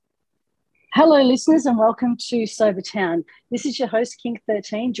Hello, listeners, and welcome to Sober Town. This is your host,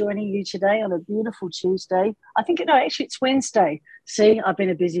 King13, joining you today on a beautiful Tuesday. Actually, it's Wednesday. See, I've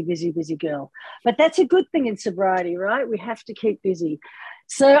been a busy girl. But that's a good thing in sobriety, right? We have to keep busy.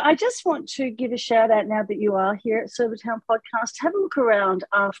 So I just want to give a shout out now that you are here at Sober Town Podcast. Have a look around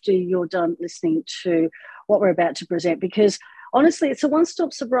after you're done listening to what we're about to present, because honestly, it's a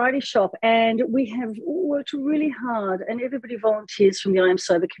one-stop sobriety shop, and we have worked really hard, and everybody volunteers from the I Am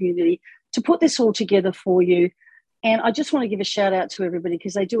Sober community to put this all together for you. And I just want to give a shout out to everybody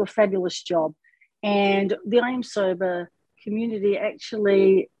because they do a fabulous job. And the I Am Sober community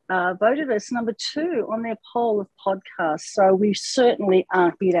actually voted us number 2 on their poll of podcasts. So we certainly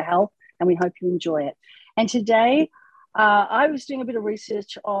are here to help, and we hope you enjoy it. And today, I was doing a bit of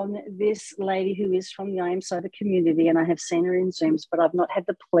research on this lady who is from the I Am Sober community, and I have seen her in Zooms, but I've not had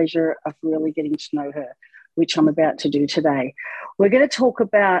the pleasure of really getting to know her, which I'm about to do today. We're going to talk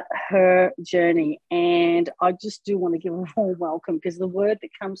about her journey, and I just do want to give a warm welcome because the word that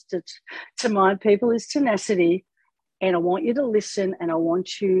comes to mind, people, is tenacity. And I want you to listen, and I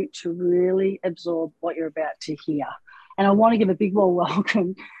want you to really absorb what you're about to hear. And I want to give a big warm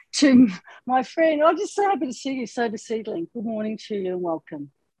welcome to my friend. I'm just so happy to see you, Sober Seedling. Good morning to you and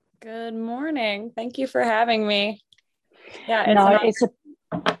welcome. Good morning. Thank you for having me. Yeah,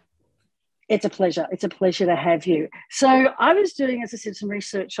 it's a pleasure. It's a pleasure to have you. So I was doing, as I said, some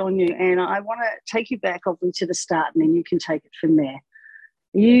research on you, and I want to take you back obviously to the start, and then you can take it from there.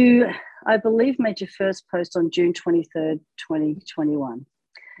 You, I believe, made your first post on June 23rd, 2021.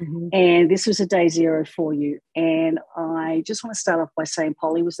 Mm-hmm. And this was a day zero for you. And I just want to start off by saying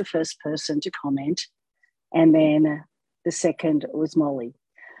Polly was the first person to comment, and then the second was Molly.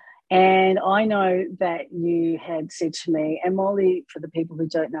 And I know that you had said to me, and Molly, for the people who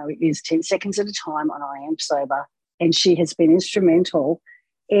don't know, is 10 seconds at a time on I Am Sober. And she has been instrumental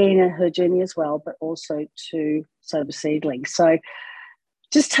in her journey as well, but also to Sober Seedling. So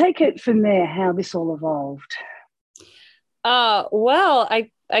just take it from there, how this all evolved. Well,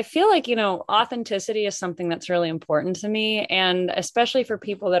 I feel like, authenticity is something that's really important to me. And especially for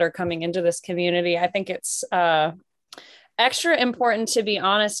people that are coming into this community, I think it's extra important to be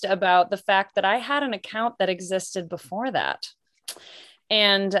honest about the fact that I had an account that existed before that.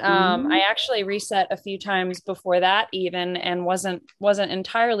 And I actually reset a few times before that even, and wasn't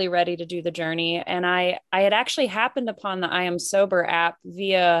entirely ready to do the journey. And I had actually happened upon the I Am Sober app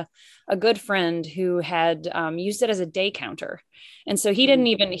via a good friend who had used it as a day counter. And so he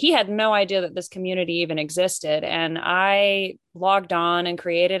had no idea that this community even existed. And I logged on and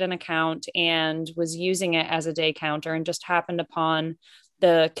created an account and was using it as a day counter, and just happened upon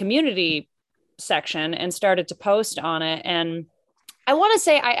the community section and started to post on it. And I want to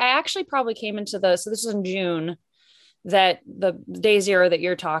say I actually probably came into so this is in June, that the day zero that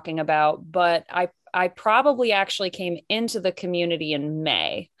you're talking about, but I probably actually came into the community in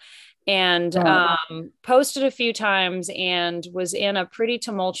May, and posted a few times, and was in a pretty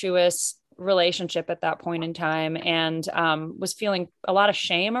tumultuous relationship at that point in time, and was feeling a lot of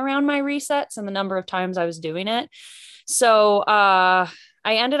shame around my resets and the number of times I was doing it. So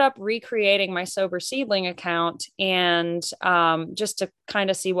I ended up recreating my Sober Seedling account, and just to kind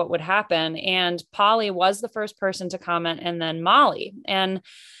of see what would happen. And Polly was the first person to comment, and then Molly. And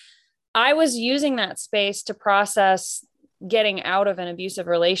I was using that space to process getting out of an abusive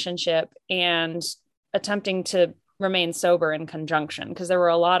relationship and attempting to remain sober in conjunction, because there were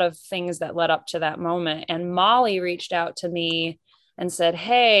a lot of things that led up to that moment. And Molly reached out to me and said,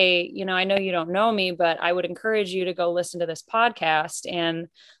 hey, I know you don't know me, but I would encourage you to go listen to this podcast and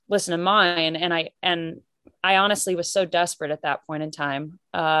listen to mine. And I honestly was so desperate at that point in time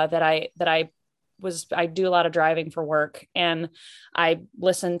that I do a lot of driving for work, and I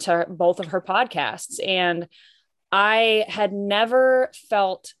listened to both of her podcasts, and I had never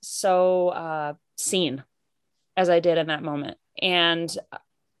felt so seen as I did in that moment. And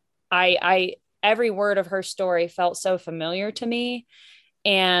I every word of her story felt so familiar to me.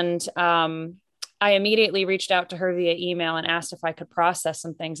 And I immediately reached out to her via email and asked if I could process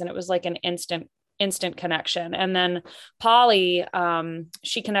some things. And it was like an instant connection. And then Polly,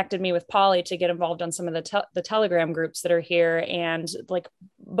 she connected me with Polly to get involved on some of the Telegram groups that are here. And like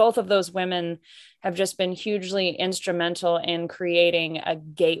both of those women have just been hugely instrumental in creating a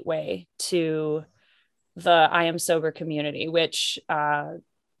gateway to the I Am Sober community, which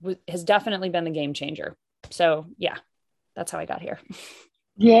has definitely been the game changer. So yeah, that's how I got here.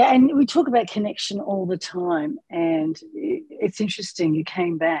 Yeah, and we talk about connection all the time, and it's interesting you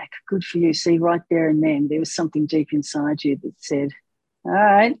came back. Good for you. See, right there and then there was something deep inside you that said, all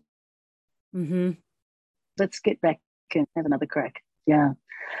right, let's get back and have another crack. Yeah.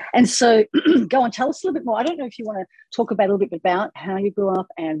 And so go on, tell us a little bit more. I don't know if you want to talk about a little bit about how you grew up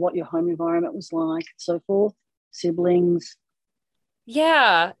and what your home environment was like and so forth, siblings.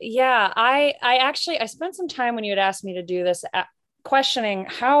 Yeah. I spent some time when you had asked me to do this, questioning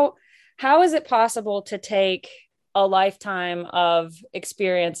how is it possible to take a lifetime of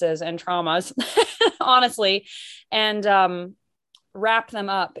experiences and traumas, honestly, and wrap them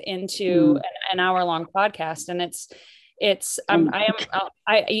up into an hour long podcast. And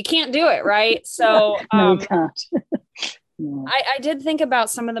you can't do it. Right. So, No, you can't. I did think about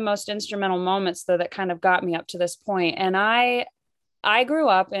some of the most instrumental moments though, that kind of got me up to this point. And I grew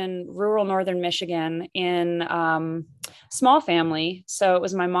up in rural northern Michigan in small family. So it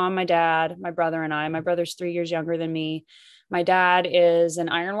was my mom, my dad, my brother, and I. My brother's 3 years younger than me. My dad is an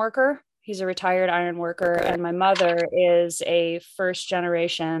iron worker. He's a retired iron worker. And my mother is a first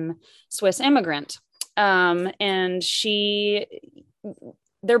generation Swiss immigrant. And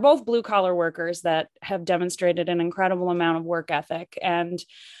they're both blue collar workers that have demonstrated an incredible amount of work ethic. And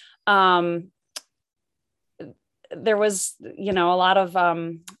there was,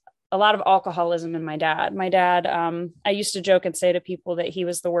 a lot of alcoholism in my dad. My dad, I used to joke and say to people that he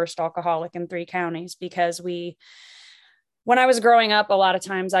was the worst alcoholic in 3 counties because when I was growing up, a lot of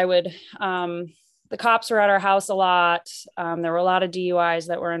times the cops were at our house a lot. There were a lot of DUIs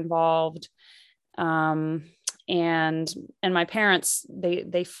that were involved. And my parents,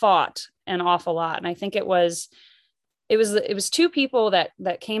 they fought an awful lot. And I think it was 2 people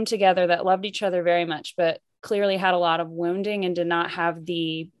that came together that loved each other very much, but clearly had a lot of wounding and did not have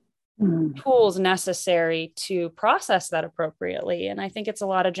the tools necessary to process that appropriately. And I think it's a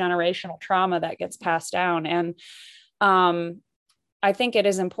lot of generational trauma that gets passed down. And I think it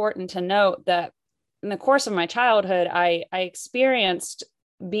is important to note that in the course of my childhood, I experienced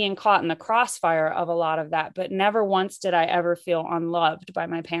being caught in the crossfire of a lot of that, but never once did I ever feel unloved by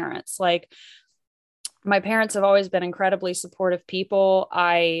my parents. Like, my parents have always been incredibly supportive people.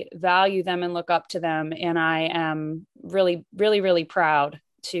 I value them and look up to them. And I am really, really, really proud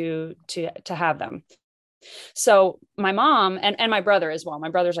to have them. So my mom and my brother as well. My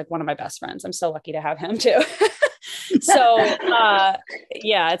brother's like one of my best friends. I'm so lucky to have him too. So,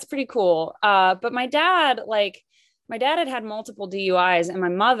 yeah, it's pretty cool. But my dad had multiple DUIs, and my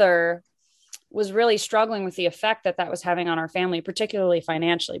mother was really struggling with the effect that was having on our family, particularly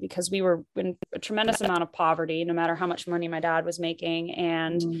financially, because we were in a tremendous amount of poverty, no matter how much money my dad was making,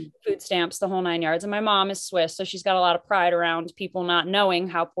 and food stamps, the whole 9 yards. And my mom is Swiss, so she's got a lot of pride around people not knowing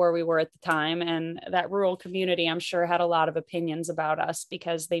how poor we were at the time. And that rural community, I'm sure, had a lot of opinions about us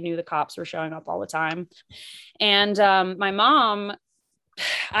because they knew the cops were showing up all the time. And my mom,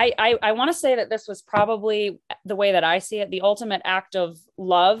 I want to say that this was probably, the way that I see it, the ultimate act of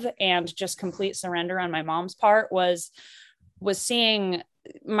love and just complete surrender on my mom's part was seeing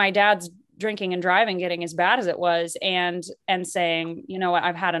my dad's drinking and driving getting as bad as it was, and saying, you know what,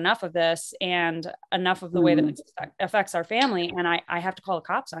 I've had enough of this and enough of the way that it affects our family, and I have to call the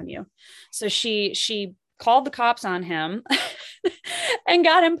cops on you. So she called the cops on him and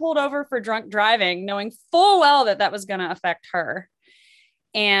got him pulled over for drunk driving, knowing full well that was going to affect her.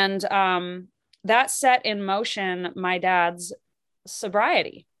 And that set in motion my dad's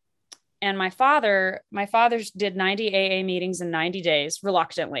sobriety. And my father's did 90 AA meetings in 90 days,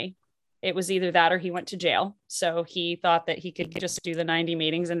 reluctantly. It was either that or he went to jail. So he thought that he could just do the 90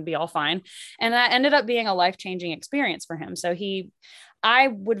 meetings and be all fine. And that ended up being a life-changing experience for him. So I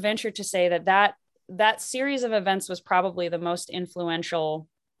would venture to say that series of events was probably the most influential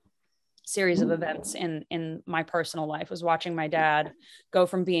series of events in my personal life, was watching my dad go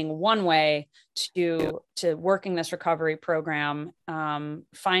from being one way to working this recovery program,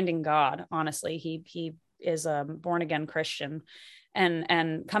 finding God. Honestly, he is a born again Christian,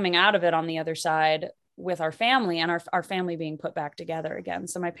 and coming out of it on the other side with our family, and our family being put back together again.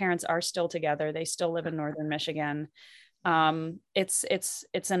 So my parents are still together. They still live in northern Michigan. It's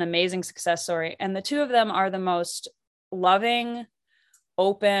an amazing success story. And the 2 of them are the most loving,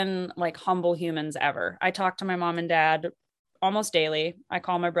 open, like humble humans ever. I talk to my mom and dad almost daily. I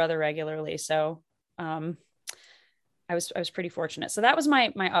call my brother regularly. So I was pretty fortunate. So that was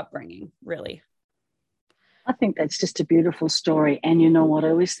my upbringing, really. I think that's just a beautiful story. And you know what? I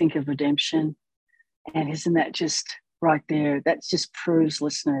always think of redemption. And isn't that just right there? That just proves,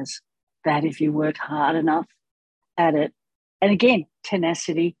 listeners, that if you work hard enough at it, and again,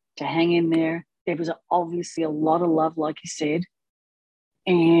 tenacity to hang in there, there was obviously a lot of love, like you said.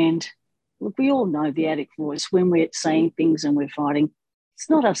 And look, we all know the addict voice when we're saying things and we're fighting. It's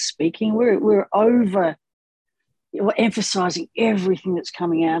not us speaking. We're emphasizing everything that's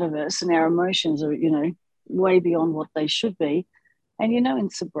coming out of us, and our emotions are, way beyond what they should be. And, in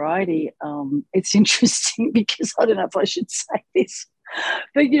sobriety, it's interesting because I don't know if I should say this,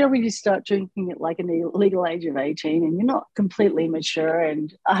 but, when you start drinking at like a legal age of 18 and you're not completely mature,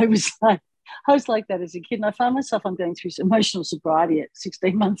 and I was like that as a kid. And I find myself, I'm going through emotional sobriety at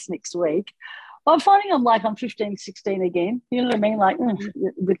 16 months next week. I'm finding I'm 15, 16 again. You know what I mean? Like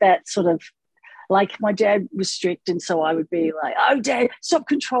with that sort of, like my dad was strict. And so I would be like, oh, Dad, stop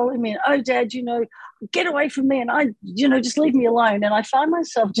controlling me. And oh, Dad, get away from me. And just leave me alone. And I find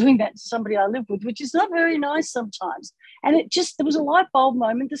myself doing that to somebody I live with, which is not very nice sometimes. And there was a light bulb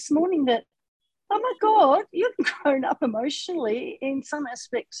moment this morning that, oh my God, you've grown up emotionally in some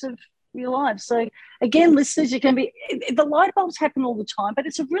aspects of your life. So again, listeners, the light bulbs happen all the time, but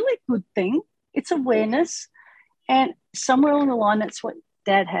it's a really good thing. It's awareness. And somewhere along the line, that's what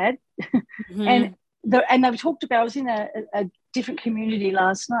Dad had. Mm-hmm. And they've talked about, I was in a different community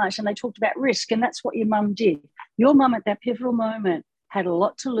last night, and they talked about risk, and that's what your mum did. Your mum at that pivotal moment had a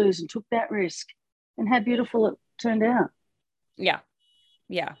lot to lose and took that risk, and how beautiful it turned out. Yeah.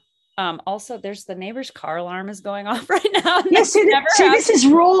 Yeah. Also, there's the neighbor's car alarm is going off right now. Yes, this is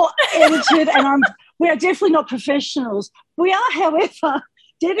raw edited, and we are definitely not professionals. We are, however,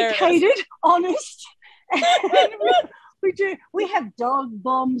 dedicated, honest, and we do. We have dog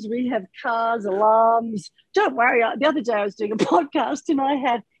bombs, we have cars, alarms. Don't worry. The other day I was doing a podcast and I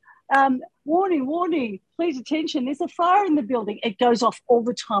had warning, please attention. There's a fire in the building. It goes off all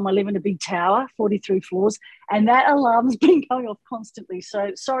the time. I live in a big tower, 43 floors, and that alarm's been going off constantly.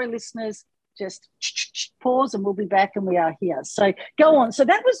 So sorry, listeners, just pause and we'll be back, and we are here. So go on. So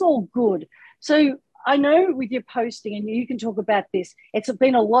that was all good. So I know with your posting, and you can talk about this, it's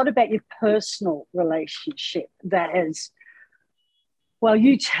been a lot about your personal relationship that has, well,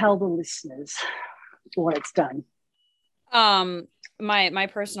 you tell the listeners what it's done. My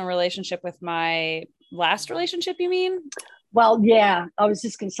personal relationship with my last relationship, you mean? Well, yeah, I was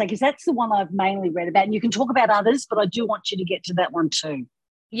just going to say, because that's the one I've mainly read about, and you can talk about others, but I do want you to get to that one too.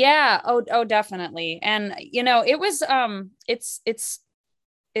 Yeah. Oh, definitely. And, it was,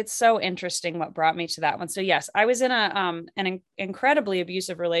 it's so interesting what brought me to that one. So yes, I was in an incredibly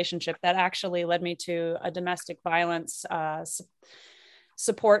abusive relationship that actually led me to a domestic violence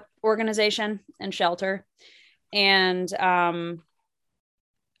support organization and shelter. And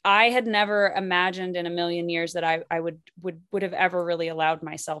I had never imagined in a million years that I would have ever really allowed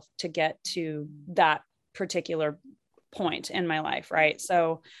myself to get to that particular point in my life. Right.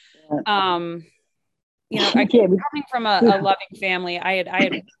 So, coming from a loving family, I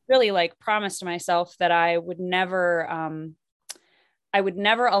had really promised myself that I would never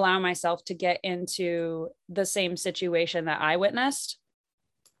allow myself to get into the same situation that I witnessed.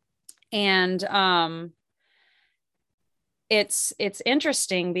 And, it's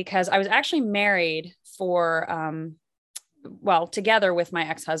interesting because I was actually married together with my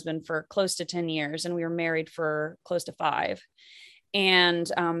ex-husband for close to 10 years, and we were married for close to 5. And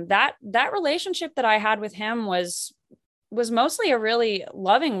that relationship that I had with him was mostly a really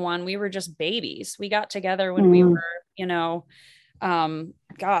loving one. We were just babies. We got together when we were,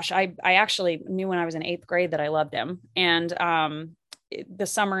 I actually knew when I was in 8th grade that I loved him. And the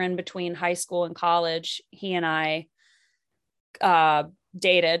summer in between high school and college, he and I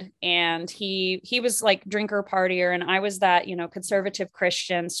dated, and he was like drinker partier, and I was that conservative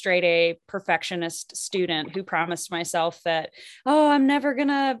Christian straight A perfectionist student who promised myself that, I'm never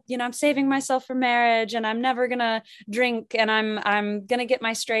gonna, I'm saving myself for marriage, and I'm never gonna drink, and I'm gonna get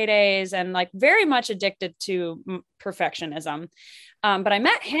my straight A's, and very much addicted to perfectionism. But I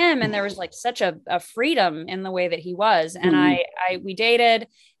met him, and there was such a freedom in the way that he was, and we dated,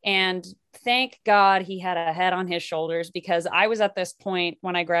 and thank God he had a head on his shoulders, because I was at this point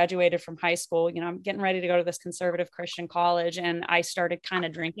when I graduated from high school, I'm getting ready to go to this conservative Christian college, and I started kind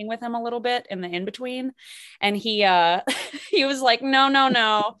of drinking with him a little bit in the in-between. And he was like,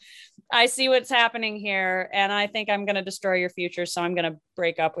 no, I see what's happening here, and I think I'm going to destroy your future. So I'm going to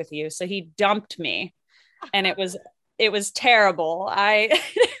break up with you. So he dumped me, and it was terrible.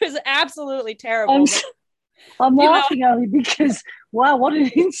 It was absolutely terrible. I'm laughing only because, wow, what an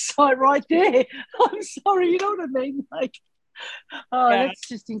insight right there. I'm sorry, you know what I mean? That's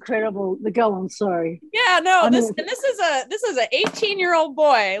just incredible. Go on, sorry. Yeah, no, this is a 18-year-old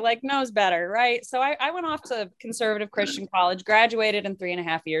boy, knows better, right? So I went off to conservative Christian college, graduated in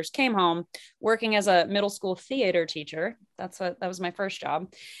 3.5 years, came home working as a middle school theater teacher. That was my first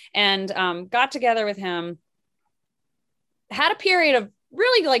job, and got together with him. Had a period of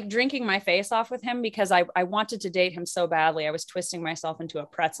really drinking my face off with him because I wanted to date him so badly. I was twisting myself into a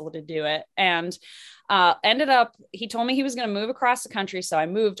pretzel to do it. And ended up, he told me he was going to move across the country. So I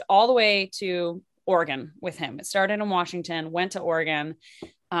moved all the way to Oregon with him. It started in Washington, went to Oregon,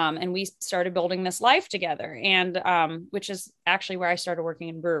 and we started building this life together, and which is actually where I started working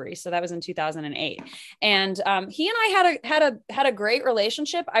in breweries. So that was in 2008. And he and I had a great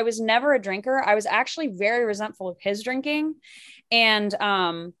relationship. I was never a drinker. I was actually very resentful of his drinking, and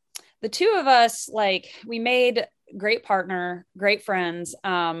the two of us, like, we made great partner, great friends,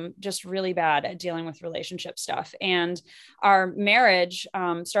 just really bad at dealing with relationship stuff. And our marriage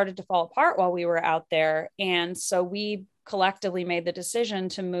started to fall apart while we were out there. And so we collectively made the decision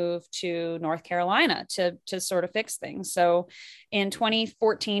to move to North Carolina to sort of fix things. So in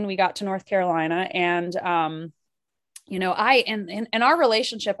 2014, we got to North Carolina, and you know, in our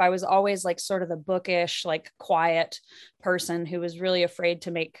relationship, I was always like sort of the bookish, like quiet person who was really afraid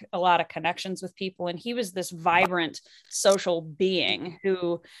to make a lot of connections with people. And he was this vibrant social being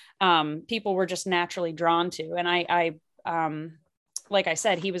who people were just naturally drawn to. And I like I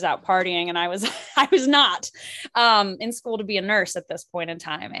said, he was out partying, and I was not in school to be a nurse at this point in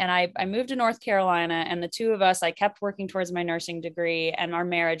time. And I moved to North Carolina, and the two of us, I kept working towards my nursing degree, and our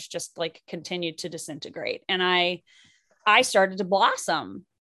marriage just like continued to disintegrate. And I started to blossom,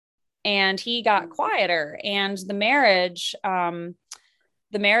 and he got quieter, and the marriage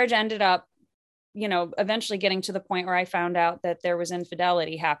ended up, you know, eventually getting to the point where I found out that there was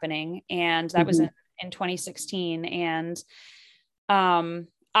infidelity happening. And that was in 2016. And I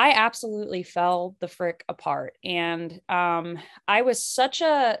absolutely fell the frick apart. And I was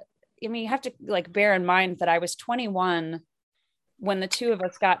I mean, you have to like bear in mind that I was 21 when the two of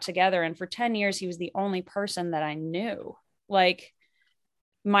us got together. And for 10 years, he was the only person that I knew, like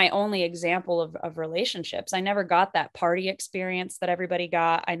my only example of relationships. I never got that party experience that everybody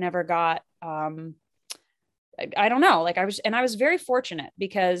got. I never got, I don't know, like I was very fortunate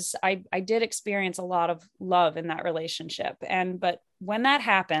because I did experience a lot of love in that relationship. But when that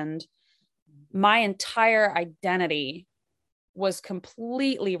happened, my entire identity was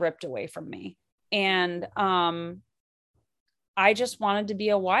completely ripped away from me. And, I just wanted to be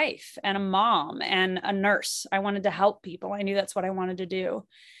a wife and a mom and a nurse. I wanted to help people. I knew that's what I wanted to do.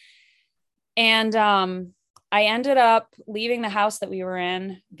 And I ended up leaving the house that we were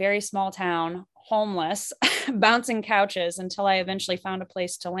in, very small town, homeless, bouncing couches until I eventually found a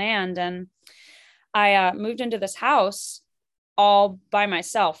place to land. And I moved into this house all by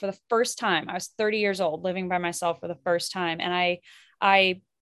myself for the first time. I was 30 years old, living by myself for the first time. And I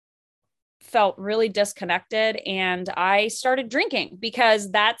felt really disconnected, and I started drinking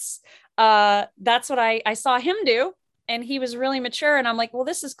because that's what I saw him do. And he was really mature. And I'm like, well,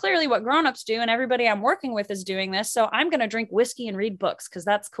 this is clearly what grownups do. And everybody I'm working with is doing this. So I'm going to drink whiskey and read books because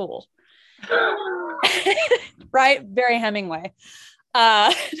that's cool. Right? Very Hemingway.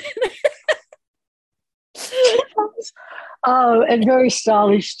 Oh, and very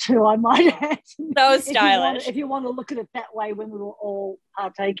stylish too, I might add. So stylish. If you want to look at it that way, when we were all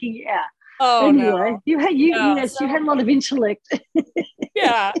partaking, yeah. Oh, anyway, no. you had you had a lot of intellect.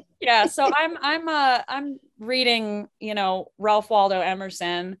 Yeah. So I'm reading, you know, Ralph Waldo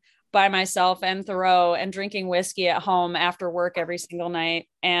Emerson by myself and Thoreau, and drinking whiskey at home after work every single night.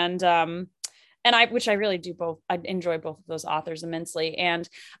 And which I really do both. I enjoy both of those authors immensely. And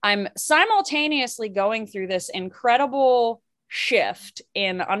I'm simultaneously going through this incredible shift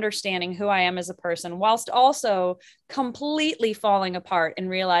in understanding who I am as a person, whilst also completely falling apart and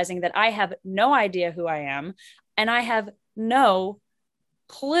realizing that I have no idea who I am, and I have no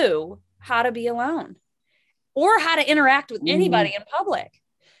clue how to be alone or how to interact with anybody in public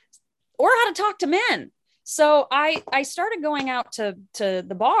or how to talk to men. So I started going out to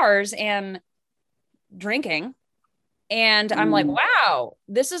the bars and drinking, and I'm like, wow,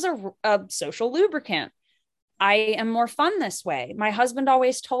 this is a social lubricant. I am more fun this way. My husband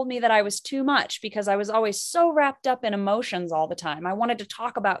always told me that I was too much because I was always so wrapped up in emotions all the time. I wanted to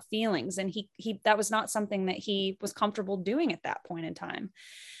talk about feelings, and he that was not something that he was comfortable doing at that point in time.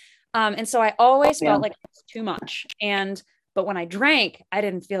 And so I always felt like it was too much. But when I drank, I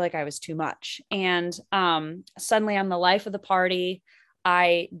didn't feel like I was too much. And suddenly I'm the life of the party.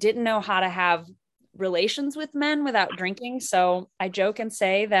 I didn't know how to have relations with men without drinking. So I joke and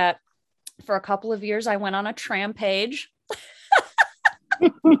say that for a couple of years, I went on a trampage,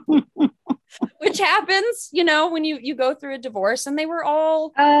 which happens, you know, when you go through a divorce. And they were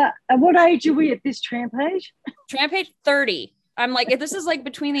all. And what age are we at this trampage? Trampage 30. I'm like, this is like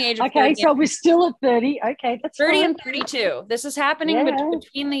between the age of 30 so we're still at 30. Okay, that's 30 fine. and 32. This is happening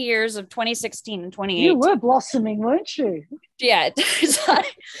between the years of 2016 and 2018. You were blossoming, weren't you? Yeah.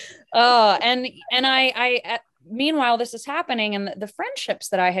 And I meanwhile, this is happening, and the friendships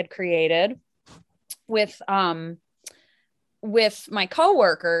that I had created with with my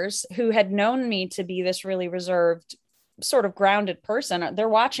coworkers who had known me to be this really reserved, sort of grounded person, they're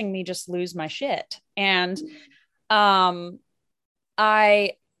watching me just lose my shit. And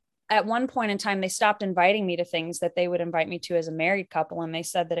I, at one point in time, they stopped inviting me to things that they would invite me to as a married couple. And they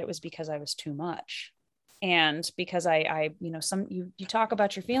said that it was because I was too much. And because you talk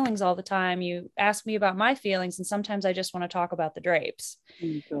about your feelings all the time, you ask me about my feelings, and sometimes I just want to talk about the drapes.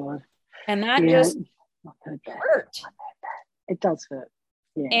 Oh God. And that just hurt. It does hurt.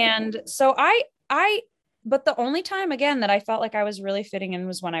 Yeah. And so but the only time again that I felt like I was really fitting in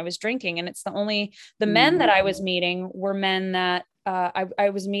was when I was drinking. And it's the men that I was meeting were men that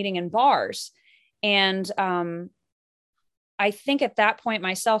I was meeting in bars. And I think at that point,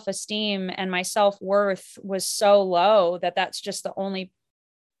 my self-esteem and my self-worth was so low that that's just the only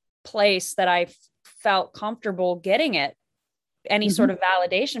place that I felt comfortable getting it, any sort of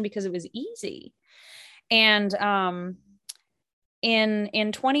validation, because it was easy. And in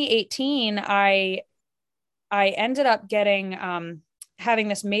 2018, I ended up having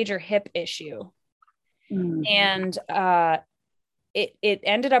this major hip issue. And it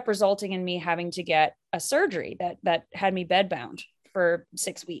ended up resulting in me having to get a surgery that had me bedbound for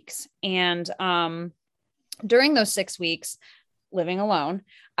 6 weeks. And during those 6 weeks, living alone,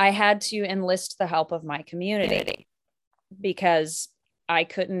 I had to enlist the help of my community because I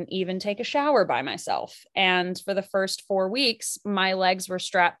couldn't even take a shower by myself. And for the first 4 weeks, my legs were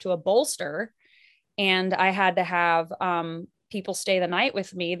strapped to a bolster, and I had to have people stay the night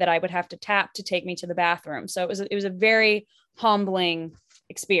with me that I would have to tap to take me to the bathroom. So it was a very humbling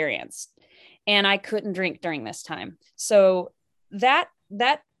experience, and I couldn't drink during this time. So that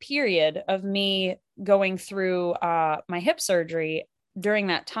period of me going through my hip surgery, during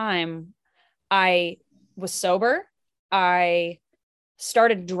that time, I was sober. I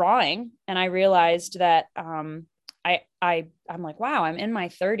started drawing, and I realized that I'm like, wow, I'm in my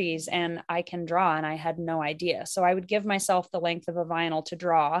 30s and I can draw, and I had no idea. So I would give myself the length of a vinyl to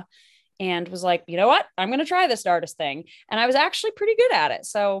draw, and was like, you know what, I'm going to try this artist thing. And I was actually pretty good at it.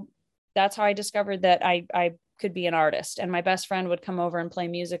 So that's how I discovered that I could be an artist. And my best friend would come over and play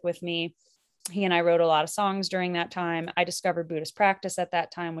music with me. He and I wrote a lot of songs during that time. I discovered Buddhist practice at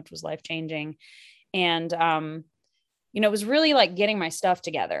that time, which was life-changing. And, it was really like getting my stuff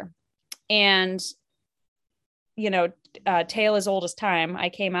together. And, tale as old as time, I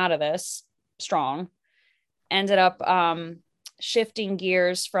came out of this strong, ended up shifting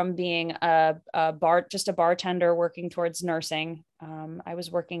gears from being just a bartender working towards nursing. I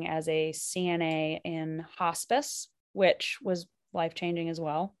was working as a CNA in hospice, which was life-changing as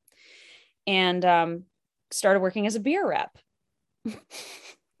well. And started working as a beer rep,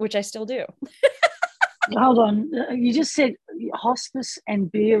 which I still do. Hold on. You just said hospice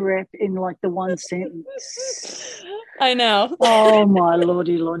and beer rep in like the one sentence. I know. Oh, my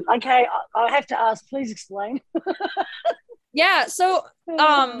lordy lord. Okay, I have to ask. Please explain. Yeah. So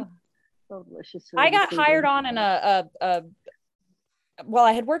God bless you, I got hired on in I've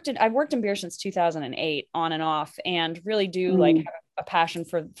worked in beer since 2008 on and off, and really do like have a passion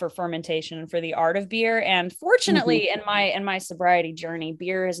for fermentation and for the art of beer. And fortunately in my sobriety journey,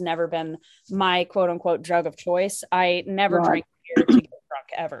 beer has never been my quote unquote drug of choice. I never drank beer to get drunk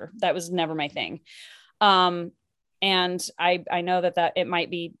ever. That was never my thing. And I know that it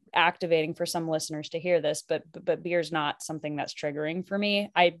might be activating for some listeners to hear this, but beer's not something that's triggering for me.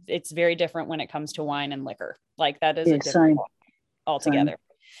 It's very different when it comes to wine and liquor. Like that is a different altogether.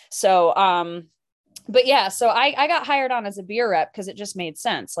 So, but yeah, so I got hired on as a beer rep because it just made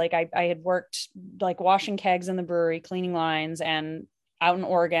sense. Like I had worked like washing kegs in the brewery, cleaning lines, and out in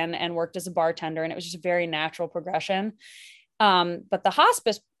Oregon, and worked as a bartender. And it was just a very natural progression. But the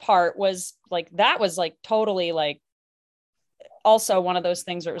hospice part was like, that was like totally like also one of those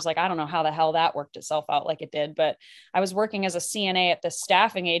things where it was like, I don't know how the hell that worked itself out like it did, but I was working as a CNA at this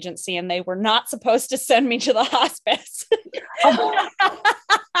staffing agency, and they were not supposed to send me to the hospice.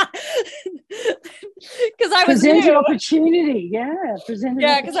 Because I was new. Opportunity. Yeah.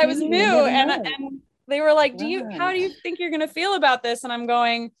 Because I was new. And they were like, how do you think you're going to feel about this? And I'm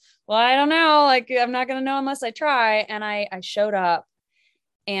going, well, I don't know. Like, I'm not going to know unless I try. And I showed up,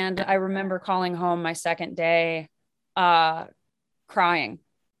 and I remember calling home my second day, crying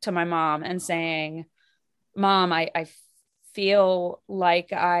to my mom and saying, Mom, I feel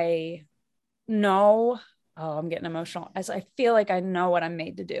like I know, I'm getting emotional, as I feel like I know what I'm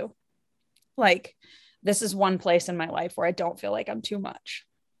made to do. Like, this is one place in my life where I don't feel like I'm too much.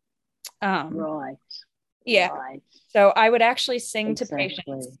 Right. Yeah. Right. So I would actually sing to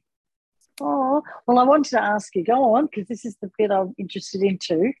patients. Oh, well, I wanted to ask you, go on, because this is the bit I'm interested in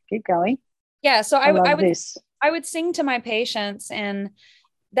too. Keep going. Yeah. So I would, I would sing to my patients, and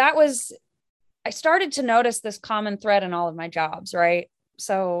I started to notice this common thread in all of my jobs, right?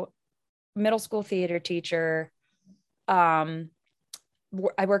 So middle school theater teacher, I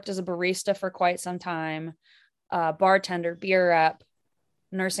worked as a barista for quite some time, bartender, beer rep,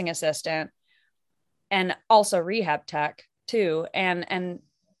 nursing assistant, and also rehab tech too. And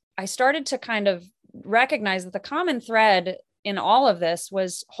I started to kind of recognize that the common thread in all of this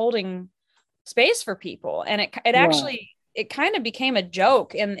was holding space for people. And it actually, it kind of became a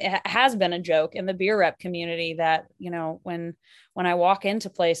joke, and it has been a joke in the beer rep community that, when I walk into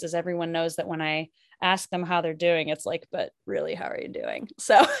places, everyone knows that when I ask them how they're doing, it's like, but really, how are you doing?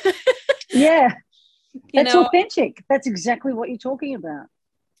 So yeah, that's authentic. That's exactly what you're talking about.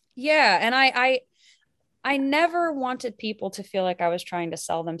 Yeah. And I never wanted people to feel like I was trying to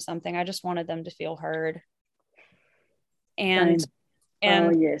sell them something. I just wanted them to feel heard. And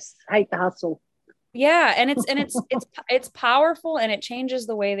yes, hate the hustle. Yeah, and it's powerful, and it changes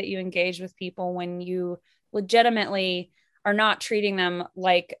the way that you engage with people when you legitimately are not treating them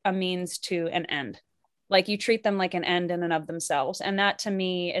like a means to an end. Like you treat them like an end in and of themselves. And that to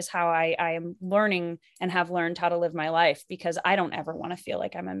me is how I am learning and have learned how to live my life, because I don't ever want to feel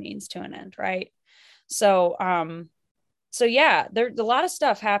like I'm a means to an end, right? So yeah, there's a lot of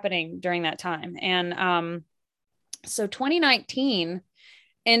stuff happening during that time. And so 2019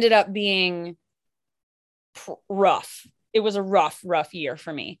 ended up being rough. It was a rough year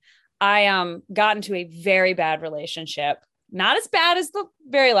for me. I got into a very bad relationship, not as bad as the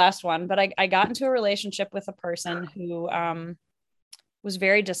very last one, but I got into a relationship with a person who was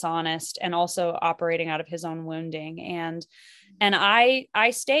very dishonest and also operating out of his own wounding. And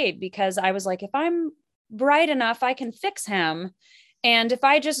I stayed because I was like, if I'm bright enough, I can fix him. And if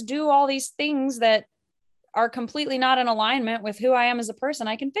I just do all these things that are completely not in alignment with who I am as a person,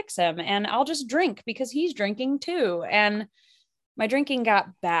 I can fix him, and I'll just drink because he's drinking too. And my drinking got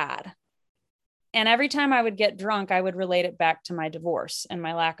bad. And every time I would get drunk, I would relate it back to my divorce and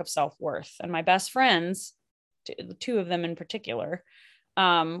my lack of self-worth. And my best friends, two of them in particular,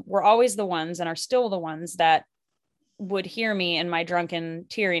 were always the ones, and are still the ones, that would hear me in my drunken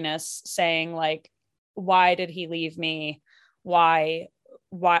teariness saying, like, why did he leave me? Why,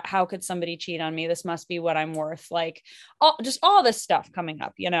 how could somebody cheat on me? This must be what I'm worth. Like all this stuff coming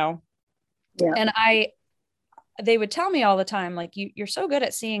up, Yeah. And they would tell me all the time, like, you're so good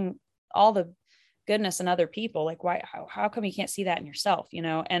at seeing all the goodness in other people. Like, why, how come you can't see that in yourself?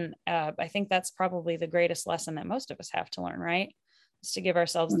 And I think that's probably the greatest lesson that most of us have to learn, right? Is to give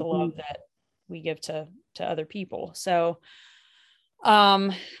ourselves the love that we give to other people. So,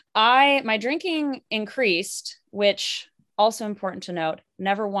 my drinking increased, which, also important to note,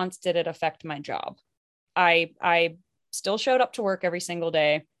 never once did it affect my job. I still showed up to work every single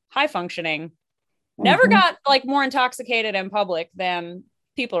day, high functioning, never got like more intoxicated in public than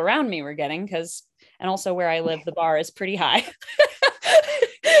people around me were getting, and also where I live, the bar is pretty high.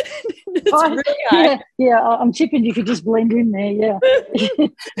 It's really high. Yeah, I'm tipping you could just blend in there. Yeah.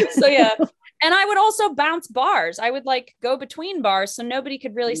 So yeah. And I would also bounce bars. I would like go between bars so nobody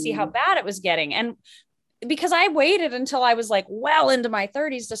could really see how bad it was getting. And because I waited until I was like well into my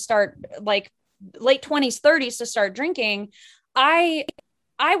 30s to start, like late 20s, 30s to start drinking, I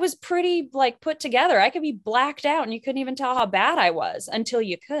was pretty like put together. I could be blacked out and you couldn't even tell how bad I was until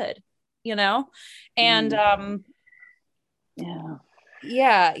you could, And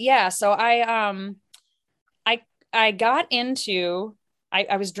yeah. So I got into,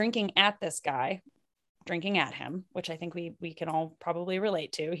 I was drinking at this guy, drinking at him, which I think we can all probably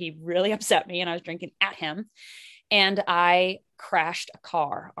relate to. He really upset me and I was drinking at him, and I crashed a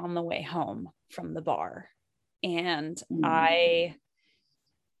car on the way home from the bar. And I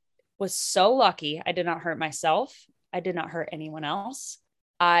was so lucky. I did not hurt myself. I did not hurt anyone else.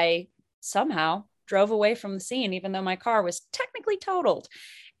 I somehow drove away from the scene, even though my car was technically totaled,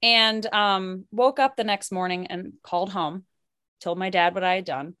 and woke up the next morning and called home, told my dad what I had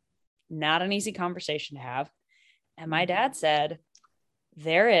done. Not an easy conversation to have. And my dad said,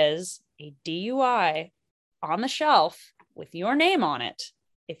 there is a DUI on the shelf with your name on it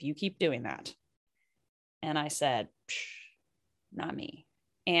if you keep doing that. And I said, not me.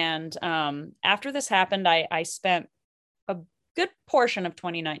 And after this happened, I spent a good portion of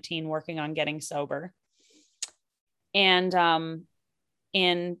 2019 working on getting sober. And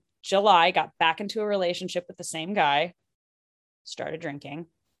in July, got back into a relationship with the same guy, started drinking.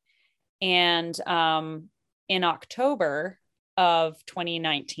 And in October of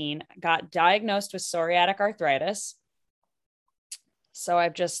 2019, got diagnosed with psoriatic arthritis. So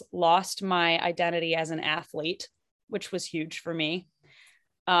I've just lost my identity as an athlete, which was huge for me.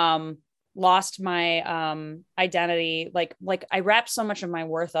 lost my identity. Like I wrapped so much of my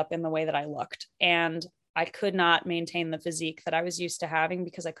worth up in the way that I looked, and I could not maintain the physique that I was used to having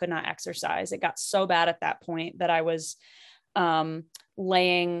because I could not exercise. It got so bad at that point that I was I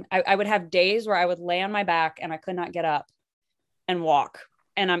would have days where I would lay on my back and I could not get up and walk.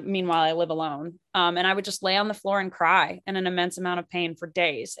 And meanwhile, I live alone. And I would just lay on the floor and cry in an immense amount of pain for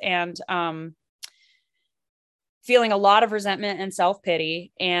days. And feeling a lot of resentment and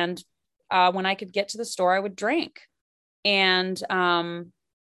self-pity. And when I could get to the store, I would drink. And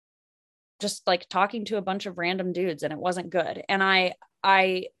just like talking to a bunch of random dudes, and it wasn't good. And I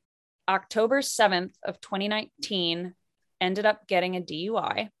October 7th of 2019 ended up getting a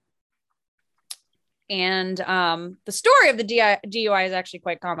DUI. And the story of the DUI is actually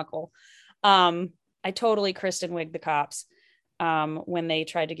quite comical. I totally Kristen Wiig the cops. When they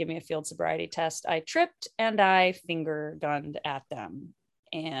tried to give me a field sobriety test, I tripped and I finger gunned at them,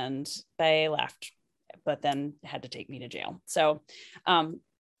 and they laughed, but then had to take me to jail. So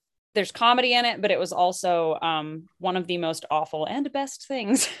there's comedy in it, but it was also one of the most awful and best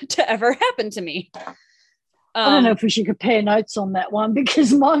things to ever happen to me. I don't know if we should compare notes on that one,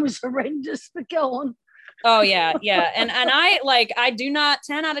 because mine was horrendous, but go on. Oh yeah. Yeah. And I do not,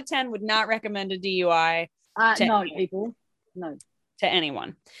 10 out of 10 would not recommend a DUI. No. To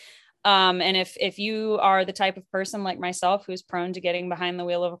anyone. And if you are the type of person like myself, who's prone to getting behind the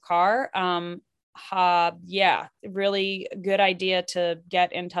wheel of a car, really good idea to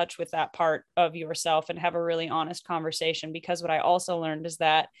get in touch with that part of yourself and have a really honest conversation. Because what I also learned is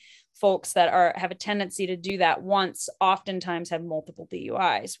that folks that have a tendency to do that once oftentimes have multiple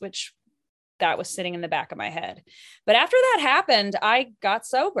DUIs, which that was sitting in the back of my head. But after that happened, I got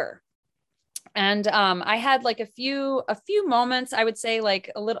sober. And I had like a few moments, I would say,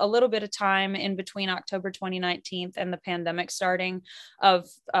 like a little bit of time in between October 2019 and the pandemic starting of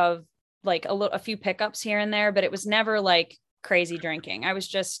like a few pickups here and there, but it was never like crazy drinking. I was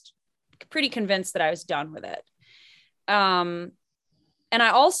just pretty convinced that I was done with it. And I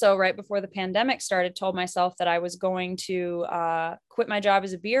also, right before the pandemic started, told myself that I was going to quit my job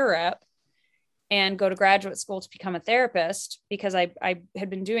as a beer rep and go to graduate school to become a therapist, because I had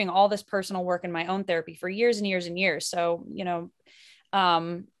been doing all this personal work in my own therapy for years and years and years. So,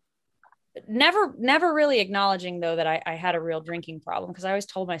 never really acknowledging though that I had a real drinking problem, because I always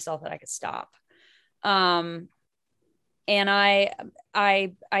told myself that I could stop. And I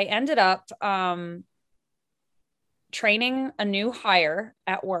ended up training a new hire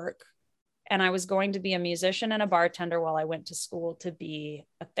at work, and I was going to be a musician and a bartender while I went to school to be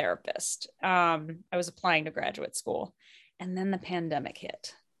a therapist. I was applying to graduate school, and then the pandemic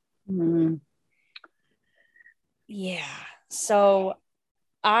hit. Mm. Yeah. So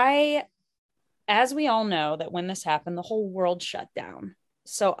as we all know, that when this happened, the whole world shut down.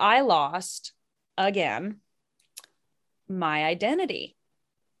 So I lost, again, my identity.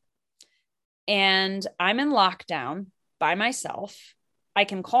 And I'm in lockdown by myself. I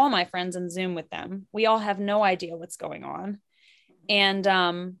can call my friends and Zoom with them. We all have no idea what's going on. And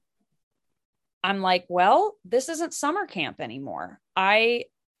I'm like, well, this isn't summer camp anymore. After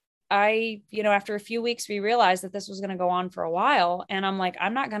a few weeks, we realized that this was going to go on for a while. And I'm like,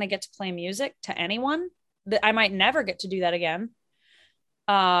 I'm not going to get to play music to anyone. That I might never get to do that again.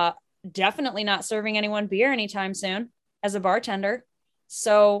 Definitely not serving anyone beer anytime soon as a bartender.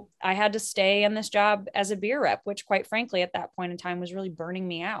 So I had to stay in this job as a beer rep, which quite frankly, at that point in time was really burning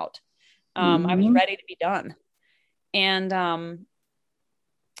me out. I was ready to be done. And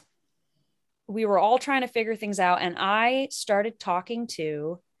we were all trying to figure things out. And I started talking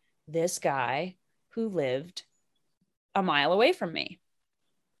to this guy who lived a mile away from me.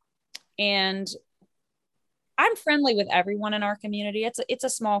 And I'm friendly with everyone in our community. It's a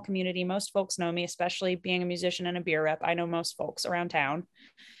small community. Most folks know me, especially being a musician and a beer rep. I know most folks around town.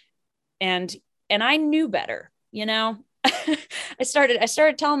 And I knew better, I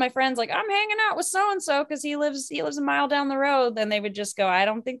started telling my friends, like, I'm hanging out with so-and-so because he lives a mile down the road. Then they would just go, I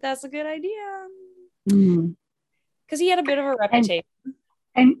don't think that's a good idea. Because he had a bit of a reputation.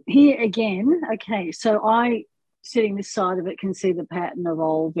 And here again, okay, so I, sitting this side of it, can see the pattern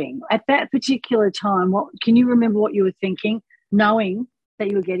evolving. At that particular time, what can you remember what you were thinking, knowing that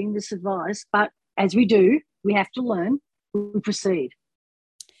you were getting this advice? But as we do, we have to learn, we proceed.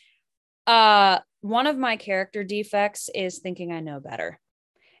 One of my character defects is thinking I know better.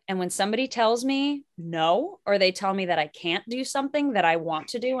 And when somebody tells me no, or they tell me that I can't do something that I want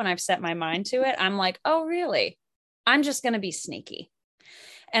to do and I've set my mind to it, I'm like, oh, really? I'm just going to be sneaky.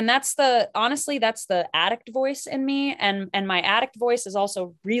 And honestly, that's the addict voice in me. And my addict voice is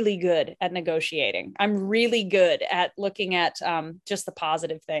also really good at negotiating. I'm really good at looking at just the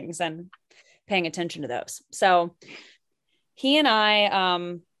positive things. And paying attention to those. So he and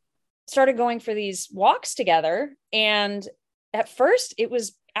I started going for these walks together. And at first it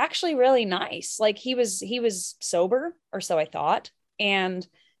was actually really nice. Like he was sober, or so I thought, and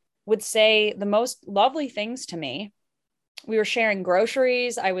would say the most lovely things to me. We were sharing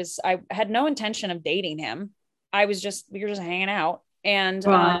groceries. I had no intention of dating him. We were just hanging out. And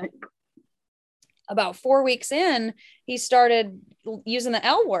Right. about 4 weeks in, he started using the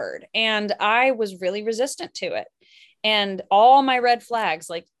L word, and I was really resistant to it. And all my red flags,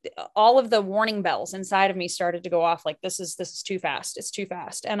 like all of the warning bells inside of me started to go off, like, this is too fast. It's too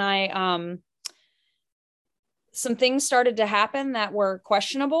fast. And some things started to happen that were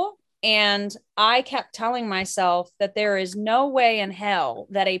questionable. And I kept telling myself that there is no way in hell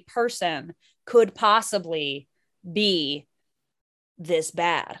that a person could possibly be this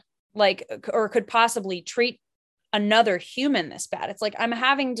bad, like, or could possibly treat another human this bad. It's like, I'm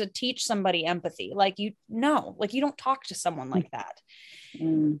having to teach somebody empathy. Like, you don't talk to someone like that.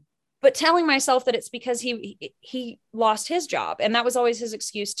 But telling myself that it's because he lost his job. And that was always his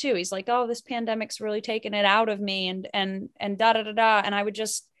excuse too. He's like, oh, this pandemic's really taken it out of me, and da, da, da, da. And I would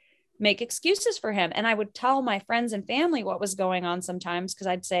just make excuses for him. And I would tell my friends and family what was going on sometimes. Cause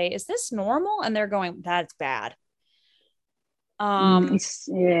I'd say, is this normal? And they're going, that's bad.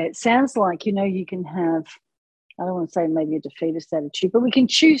 It sounds like, you can have, I don't want to say maybe a defeatist attitude, but we can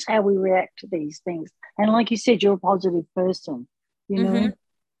choose how we react to these things. And like you said, you're a positive person, know?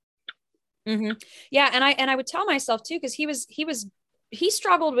 Mm-hmm. Yeah. And I would tell myself too, because he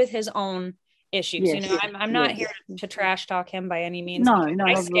struggled with his own issues. Yes, I'm not here to trash talk him by any means. No,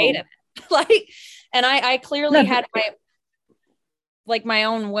 I stayed in it. Like, and I clearly had my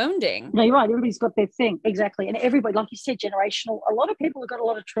own wounding. No, you're right. Everybody's got their thing. Exactly. And everybody, like you said, generational, a lot of people have got a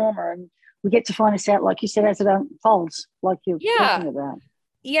lot of trauma, and we get to find this out, like you said, as it unfolds, like you're talking about.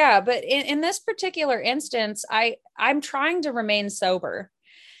 Yeah. But in this particular instance, I'm trying to remain sober,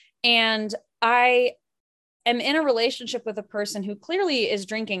 and I am in a relationship with a person who clearly is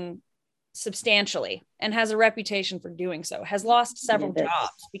drinking substantially and has a reputation for doing so, has lost several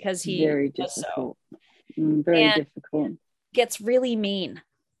jobs because he does so. Very difficult. Gets really mean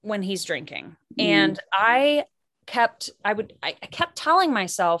when he's drinking. And I kept telling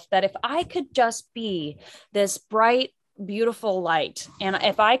myself that if I could just be this bright, beautiful light, and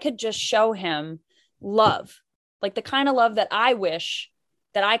if I could just show him love, like the kind of love that I wish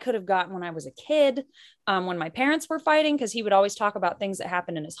that I could have gotten when I was a kid, when my parents were fighting, because he would always talk about things that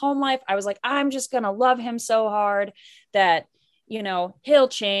happened in his home life. I was like, I'm just going to love him so hard that, he'll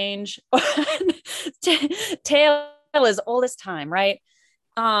change. Tale as old as time, right?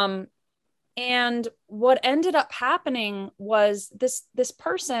 And what ended up happening was this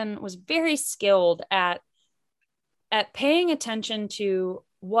person was very skilled at paying attention to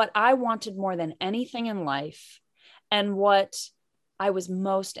what I wanted more than anything in life and what I was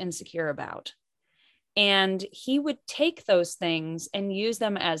most insecure about. And he would take those things and use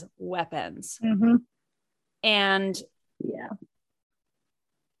them as weapons. And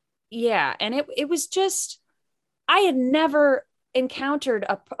and it was just, I had never encountered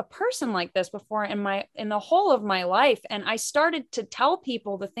a person like this before in the whole of my life. And I started to tell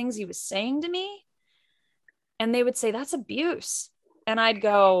people the things he was saying to me, and they would say, that's abuse. And I'd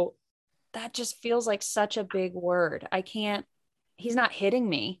go, that just feels like such a big word. He's not hitting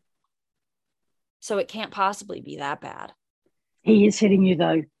me, so it can't possibly be that bad. He is hitting you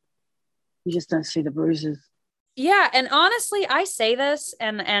though. You just don't see the bruises. Yeah. And honestly, I say this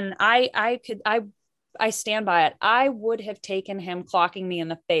and I stand by it. I would have taken him clocking me in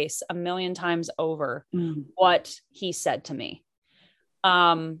the face 1,000,000 times over what he said to me.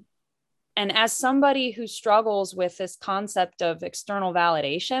 And as somebody who struggles with this concept of external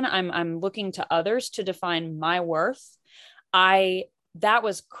validation, I'm looking to others to define my worth. That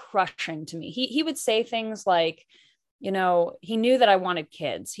was crushing to me. He would say things like, he knew that I wanted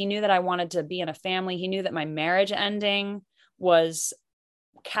kids. He knew that I wanted to be in a family. He knew that my marriage ending was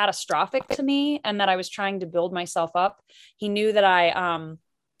catastrophic to me and that I was trying to build myself up. He knew that I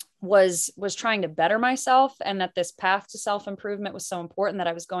was trying to better myself and that this path to self-improvement was so important, that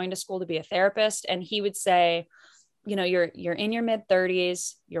I was going to school to be a therapist. And he would say, you're in your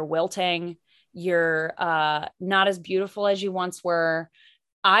mid-30s, you're wilting, you're not as beautiful as you once were.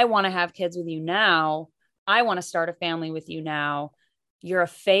 I want to have kids with you now. I want to start a family with you now. You're a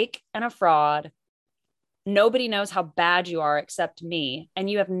fake and a fraud. Nobody knows how bad you are except me, and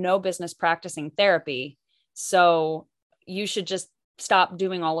you have no business practicing therapy. So you should just stop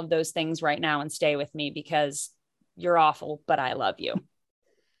doing all of those things right now and stay with me because you're awful, but I love you.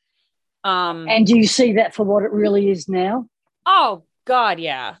 And do you see that for what it really is now? Oh, God,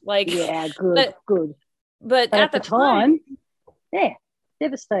 yeah. Like, Yeah, good, but, good. but But at at the the time, time, yeah,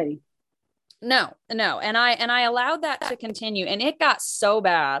 devastating. no. And I allowed that to continue, and it got so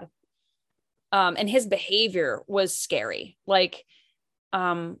bad. And his behavior was scary. Like,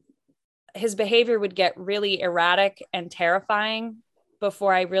 um, his behavior would get really erratic and terrifying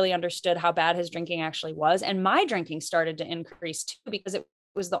before I really understood how bad his drinking actually was. And my drinking started to increase too, because it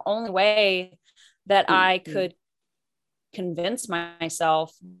was the only way that I could convince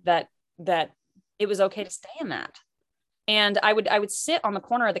myself that it was okay to stay in that. And I would sit on the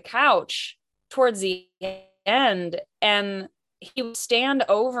corner of the couch towards the end, and he would stand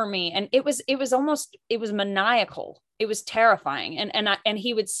over me, and it was maniacal. It was terrifying. And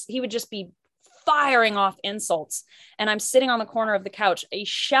he would just be firing off insults, and I'm sitting on the corner of the couch, a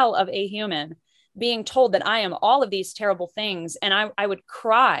shell of a human, being told that I am all of these terrible things. And I would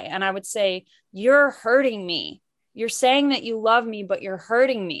cry, and I would say, "You're hurting me. You're saying that you love me, but you're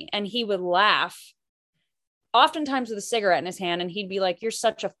hurting me." And he would laugh, oftentimes with a cigarette in his hand, and he'd be like, "You're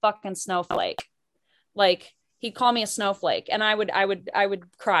such a fucking snowflake." Like, he'd call me a snowflake, and I would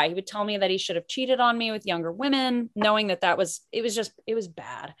cry. He would tell me that he should have cheated on me with younger women, knowing that it was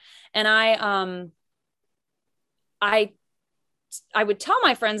bad. And I would tell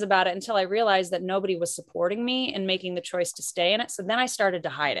my friends about it until I realized that nobody was supporting me in making the choice to stay in it. So then I started to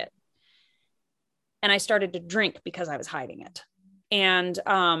hide it, and I started to drink because I was hiding it. And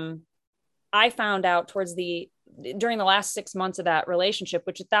I found out during the last 6 months of that relationship,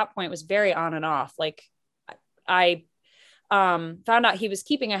 which at that point was very on and off. Like, I found out he was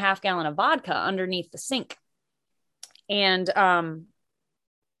keeping a half gallon of vodka underneath the sink, and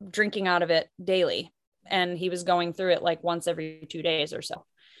drinking out of it daily. And he was going through it like once every 2 days or so.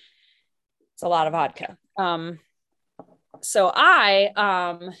 It's a lot of vodka. So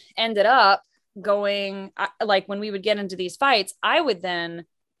I ended up going, like, when we would get into these fights, I would then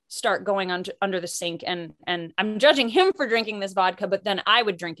start going under the sink, and I'm judging him for drinking this vodka, but then I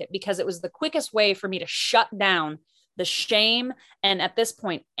would drink it because it was the quickest way for me to shut down the shame and, at this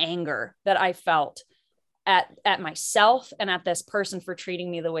point, anger that I felt at myself and at this person for treating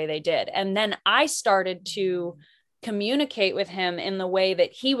me the way they did. And then I started to communicate with him in the way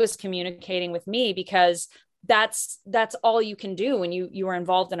that he was communicating with me, because that's all you can do when you are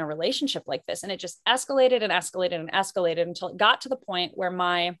involved in a relationship like this. And it just escalated and escalated and escalated until it got to the point where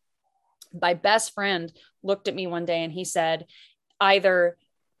my best friend looked at me one day and he said, "Either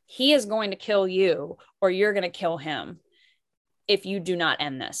he is going to kill you or you're going to kill him if you do not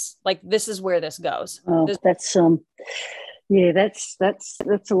end this. Like, this is where this goes." Oh, that's yeah, that's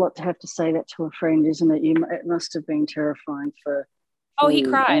a lot to have to say that to a friend, isn't it? It must have been terrifying for he you.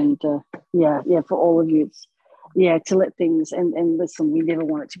 cried. And yeah, for all of you. It's, to let things, and listen, we never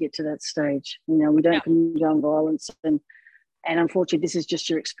want it to get to that stage. We don't condone violence, and unfortunately, this is just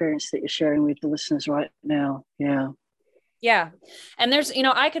your experience that you're sharing with the listeners right now. Yeah. And there's,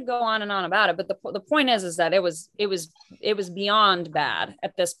 I could go on and on about it, but the point is that it was beyond bad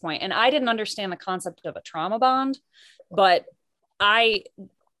at this point. And I didn't understand the concept of a trauma bond, but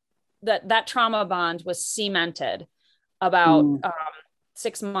that trauma bond was cemented about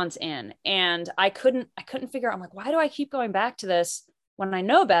 6 months in. And I couldn't figure out, I'm like, why do I keep going back to this when I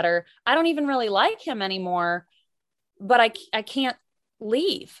know better? I don't even really like him anymore, but I can't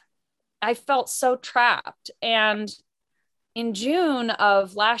leave. I felt so trapped. And in June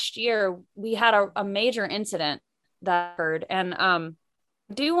of last year, we had a major incident that occurred. And I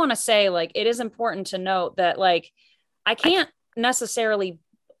do want to say, like, it is important to note that, like, I can't necessarily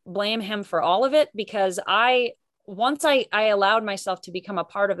blame him for all of it, because once I allowed myself to become a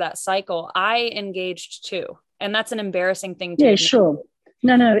part of that cycle, I engaged too. And that's an embarrassing thing to admit. Sure.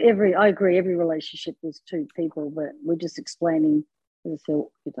 No, I agree. Every relationship is two people, but we're just explaining,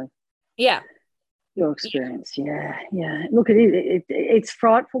 yeah, your experience. Yeah. Look, it's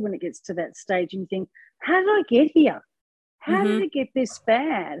frightful when it gets to that stage and you think, how did I get here? How did it get this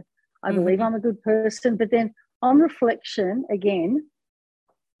bad? I believe I'm a good person, but then on reflection, again,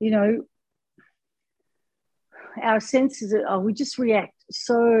 our senses, we just react.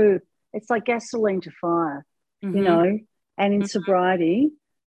 So it's like gasoline to fire, and in sobriety,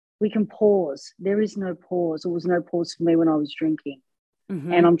 we can pause. There is no pause. There was no pause for me when I was drinking.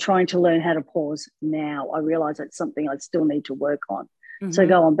 And I'm trying to learn how to pause now. I realize that's something I still need to work on. So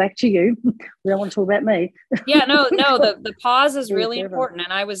go on, back to you. We don't want to talk about me. Yeah, no, the pause is really important.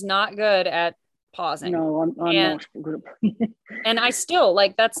 And I was not good at pausing. No, I'm not good at and I still,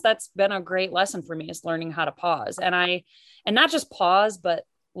 like, that's been a great lesson for me, is learning how to pause. And not just pause, but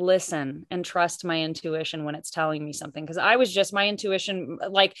listen and trust my intuition when it's telling me something. Because I was just, my intuition,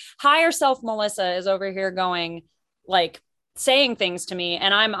 like, higher self Melissa is over here going, like, saying things to me,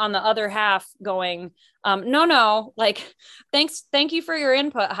 and I'm on the other half going, no, like, thank you for your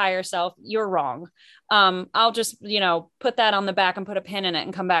input, higher self, you're wrong. I'll just, put that on the back and put a pin in it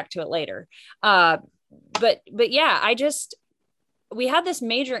and come back to it later. But yeah, we had this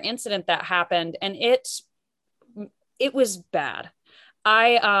major incident that happened, and it was bad.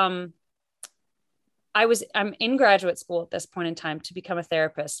 I'm in graduate school at this point in time to become a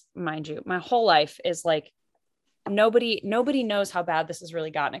therapist, mind you. My whole life is like, nobody knows how bad this has really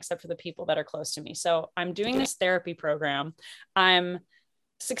gotten except for the people that are close to me. So I'm doing this therapy program. I'm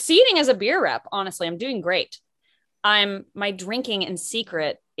succeeding as a beer rep. Honestly, I'm doing great. My drinking in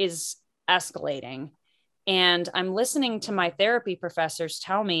secret is escalating. And I'm listening to my therapy professors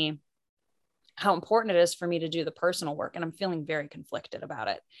tell me how important it is for me to do the personal work. And I'm feeling very conflicted about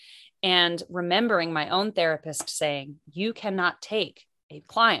it. And remembering my own therapist saying, you cannot take a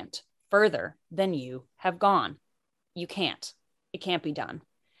client further than you have gone. You can't. It can't be done.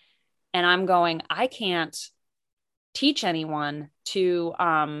 And I'm going, I can't teach anyone to,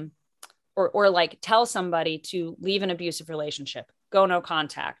 or like tell somebody to leave an abusive relationship, go no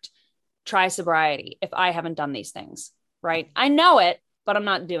contact, try sobriety if I haven't done these things, right? I know it, but I'm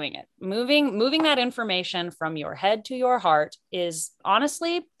not doing it. Moving that information from your head to your heart is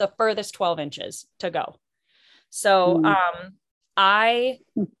honestly the furthest 12 inches to go. So,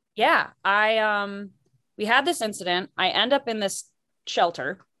 we had this incident. I end up in this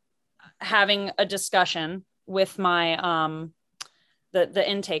shelter having a discussion with my, the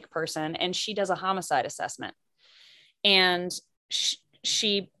intake person, and she does a homicide assessment, and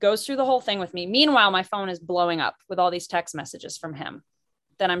she goes through the whole thing with me. Meanwhile, my phone is blowing up with all these text messages from him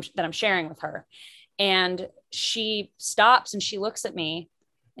that I'm sharing with her. And she stops and she looks at me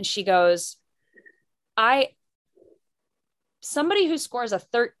and she goes, somebody who scores a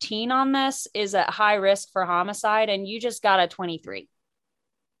 13 on this is at high risk for homicide, and you just got a 23.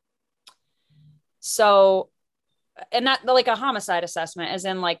 So, and that, like, a homicide assessment, as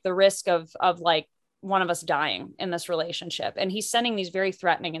in like the risk of like one of us dying in this relationship. And he's sending these very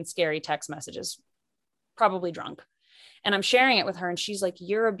threatening and scary text messages, probably drunk. And I'm sharing it with her, and she's like,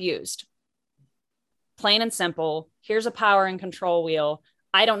 you're abused. Plain and simple. Here's a power and control wheel.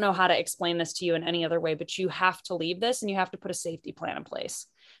 I don't know how to explain this to you in any other way, but you have to leave this and you have to put a safety plan in place.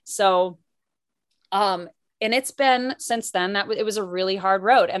 So, and it's been since then that it was a really hard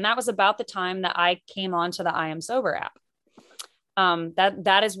road. And that was about the time that I came onto the I Am Sober app.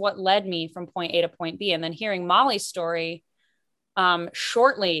 That is what led me from point A to point B. And then hearing Molly's story,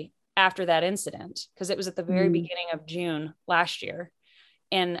 shortly after that incident, because it was at the very beginning of June last year,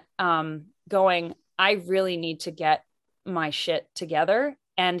 and, going, I really need to get my shit together.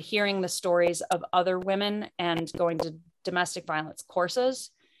 And hearing the stories of other women and going to domestic violence courses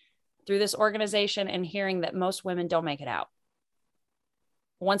through this organization, and hearing that most women don't make it out.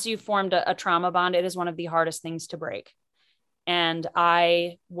 Once you've formed a trauma bond, it is one of the hardest things to break. And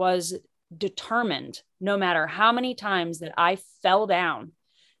I was determined, no matter how many times that I fell down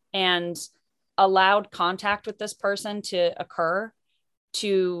and allowed contact with this person to occur,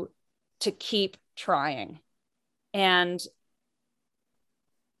 to keep trying. And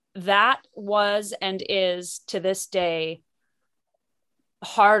that was and is to this day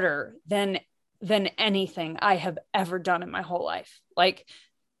harder than anything I have ever done in my whole life. Like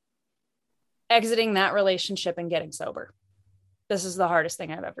exiting that relationship and getting sober. This is the hardest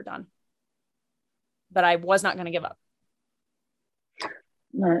thing I've ever done. But I was not going to give up.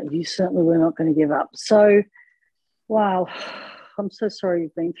 No, you certainly were not going to give up. So, wow, I'm so sorry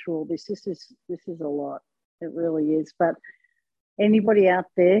you've been through all this. This is a lot. It really is. But anybody out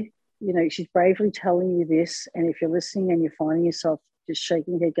there, she's bravely telling you this. And if you're listening and you're finding yourself just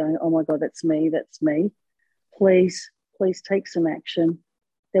shaking your head going, oh my God, that's me. Please take some action.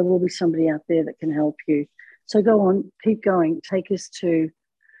 There will be somebody out there that can help you. So go on, keep going. Take us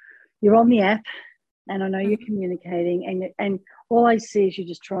you're on the app, and I know you're communicating, and all I see is you're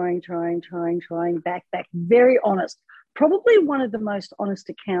just trying, back, very honest. Probably one of the most honest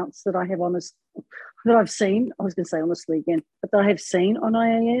accounts that I've seen. I was going to say honestly again, but that I have seen on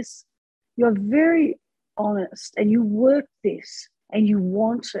IAS. You're very honest, and you work this, and you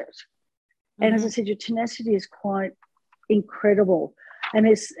want it. And as I said, your tenacity is quite incredible. And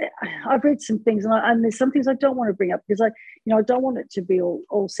I've read some things, and there's some things I don't want to bring up because I don't want it to be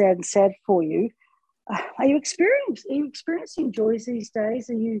all sad for you. Are you experiencing joys these days?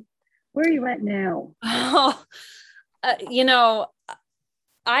 Where are you at now? Oh, I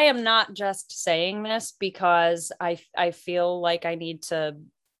am not just saying this because I feel like I need to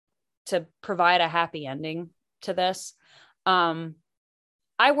provide a happy ending to this. I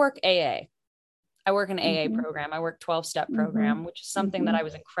work AA. I work an AA Mm-hmm. program. I work 12-step Mm-hmm. program, which is something that Mm-hmm. I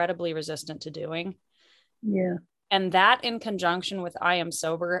was incredibly resistant to doing. Yeah. And that in conjunction with I Am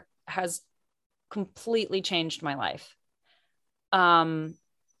Sober has completely changed my life. I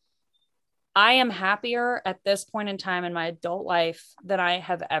am happier at this point in time in my adult life than I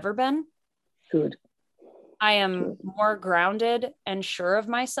have ever been. Good. I am Good. more grounded and sure of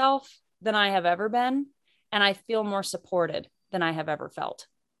myself than I have ever been. And I feel more supported than I have ever felt.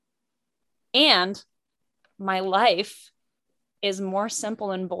 And my life is more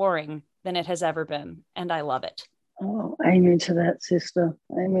simple and boring than it has ever been. And I love it. Oh, amen to that, sister.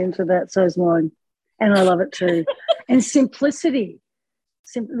 Amen to that. So's mine. And I love it too. And simplicity.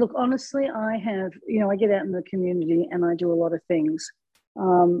 Look, honestly, I have, I get out in the community and I do a lot of things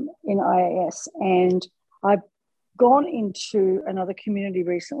in IAS. And I've gone into another community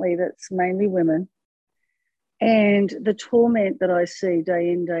recently that's mainly women. And the torment that I see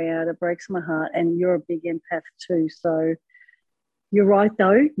day in, day out, it breaks my heart. And you're a big empath too. So you're right,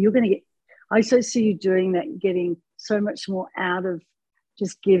 though. You're going to get, I so see you doing that, getting so much more out of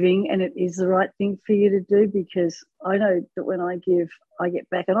just giving. And it is the right thing for you to do, because I know that when I give, I get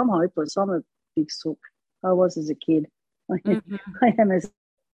back. And I'm hopeless. I'm a big sook. I was as a kid. Mm-hmm. I am as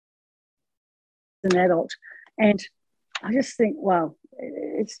an adult. And I just think, wow,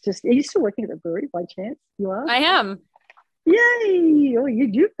 it's just, are you still working at the brewery by chance? You are? I am. Yay! Oh,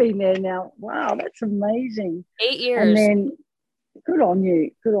 you've been there now. Wow, that's amazing. 8 years. And then, good on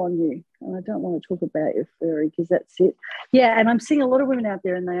you. Good on you. And I don't want to talk about your furry because that's it. Yeah, and I'm seeing a lot of women out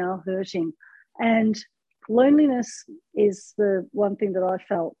there and they are hurting. And loneliness is the one thing that I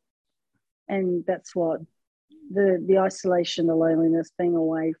felt. And that's what the isolation, the loneliness, being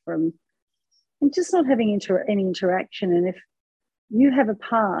away from, and just not having any interaction. And if you have a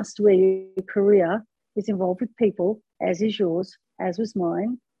past where your career is involved with people, as is yours, as was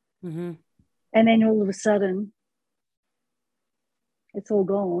mine, mm-hmm. and then all of a sudden it's all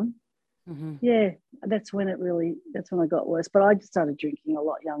gone. Mm-hmm. Yeah, that's when I got worse. But I just started drinking a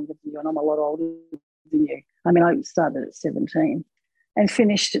lot younger than you, and I'm a lot older than you. I mean, I started at 17 and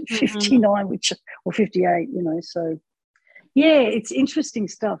finished at 59, mm-hmm. or 58, so yeah, it's interesting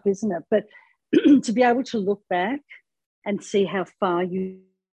stuff, isn't it? But to be able to look back and see how far you've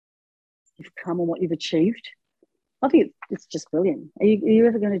come and what you've achieved, I think it's just brilliant. Are you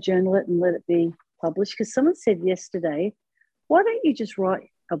ever going to journal it and let it be published? Because someone said yesterday, why don't you just write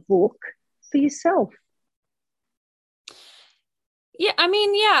a book for yourself? Yeah, I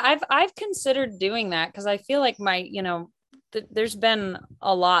mean, yeah, I've considered doing that, because I feel like my, there's been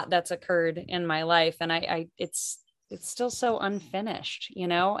a lot that's occurred in my life, and it's still so unfinished,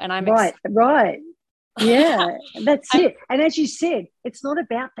 and I'm right. Yeah, that's it. And as you said, it's not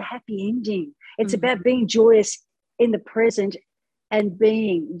about the happy ending. It's mm-hmm. about being joyous in the present and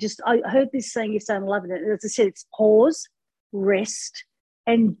being just, I heard this saying, you're saying, loving it. As I said, it's pause, rest,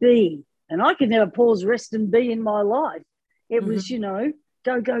 and be. And I could never pause, rest, and be in my life. It was, go,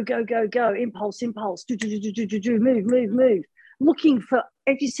 go, go, go, go, impulse, do, move. Looking for,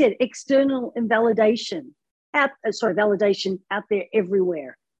 as you said, external validation validation out there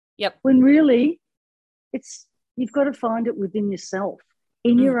everywhere. Yep. When really, you've got to find it within yourself,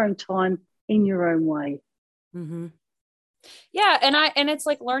 in your own time, in your own way. Mm-hmm. Yeah, and it's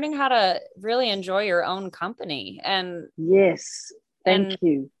like learning how to really enjoy your own company. And yes, thank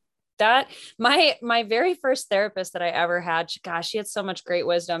you. That my very first therapist that I ever had, gosh, she had so much great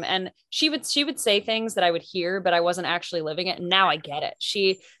wisdom, and she would say things that I would hear, but I wasn't actually living it. And now I get it.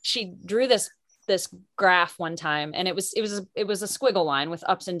 She drew this graph one time, and it was a squiggle line with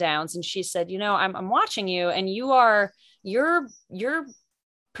ups and downs. And she said, I'm watching you, and your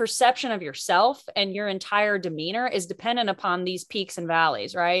perception of yourself and your entire demeanor is dependent upon these peaks and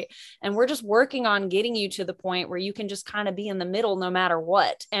valleys, right? And we're just working on getting you to the point where you can just kind of be in the middle no matter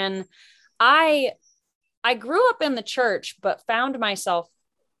what. And I grew up in the church, but found myself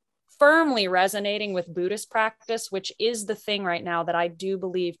firmly resonating with Buddhist practice, which is the thing right now that I do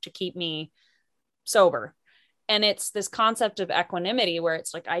believe to keep me sober. And it's this concept of equanimity, where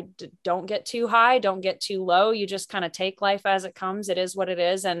it's like, don't get too high, don't get too low. You just kind of take life as it comes. It is what it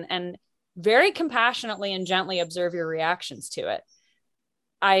is. And very compassionately and gently observe your reactions to it.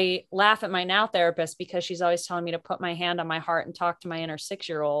 I laugh at my now therapist because she's always telling me to put my hand on my heart and talk to my inner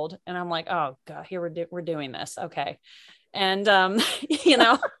 6-year-old. And I'm like, oh God, here we're doing this. Okay. And,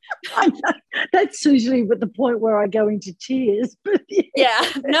 that's usually at the point where I go into tears. But yeah,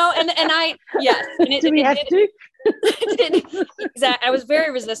 no. And yes. And do we have to? Exactly. I was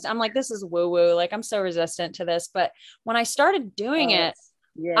very resistant. I'm like, this is woo woo. Like, I'm so resistant to this. But when I started doing it,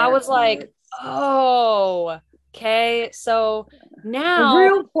 I was like, oh, Okay. So The now,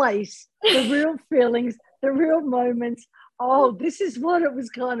 real place, the real feelings, the real moments. Oh, this is what it was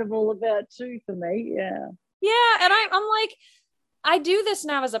kind of all about too for me. Yeah. yeah. And I'm like, I do this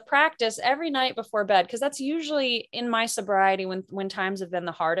now as a practice every night before bed, because that's usually in my sobriety when times have been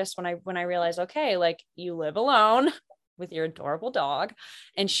the hardest, when I realize, okay, like you live alone with your adorable dog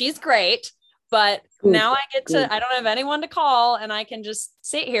and she's great, but Good. now Good. I don't have anyone to call and I can just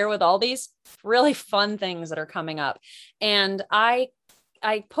sit here with all these really fun things that are coming up. And I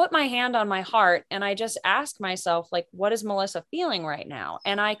put my hand on my heart and I just ask myself, like, what is Melissa feeling right now?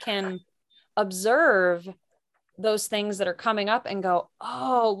 And I can observe those things that are coming up and go,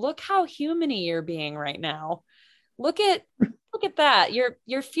 oh, look how humany you're being right now. Look at that.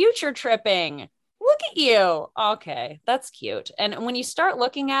 You're future tripping. Look at you. Okay, that's cute. And when you start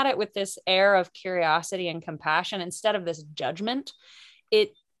looking at it with this air of curiosity and compassion instead of this judgment,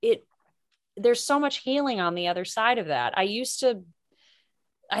 it there's so much healing on the other side of that. I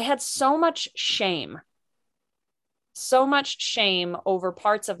had so much shame over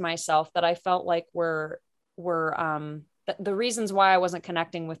parts of myself that I felt like were the reasons why I wasn't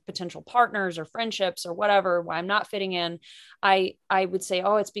connecting with potential partners or friendships or whatever, why I'm not fitting in. I would say,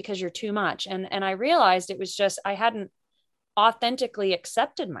 oh, it's because you're too much. And I realized it was just, I hadn't authentically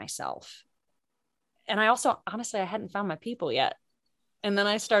accepted myself. And I also, honestly, I hadn't found my people yet. And then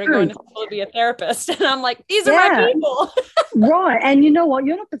I started going True. to school to be a therapist. And I'm like, these are my Yeah. people. Right. And you know what?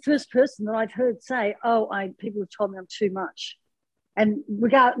 You're not the first person that I've heard say, oh, people have told me I'm too much. And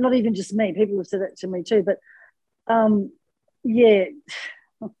not even just me, people have said that to me too. But yeah,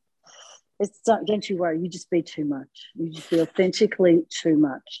 don't you worry. You just be too much. You just be authentically too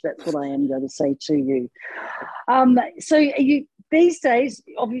much. That's what I am going to say to you. So you these days,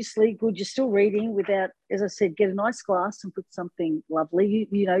 obviously, good. You're still reading without, as I said, get a nice glass and put something lovely.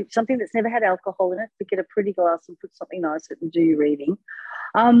 You know, something that's never had alcohol in it. But get a pretty glass and put something nice in it and do your reading.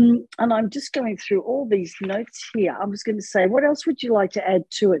 And I'm just going through all these notes here. I was going to say, what else would you like to add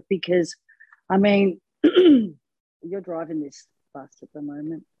to it? Because, I mean, you're driving this bus at the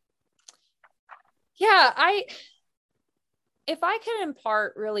moment. Yeah, if I can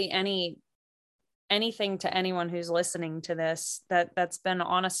impart really anything to anyone who's listening to this that's been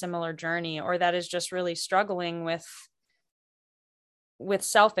on a similar journey or that is just really struggling with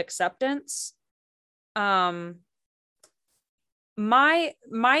self-acceptance, my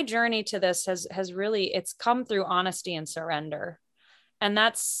journey to this has really, it's come through honesty and surrender. And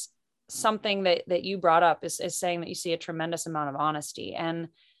that's something that you brought up, is saying that you see a tremendous amount of honesty. And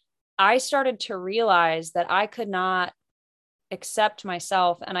I started to realize that I could not accept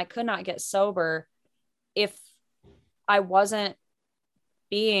myself and I could not get sober if I wasn't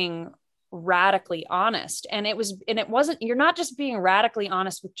being radically honest. And it wasn't, you're not just being radically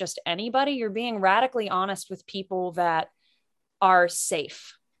honest with just anybody, you're being radically honest with people that are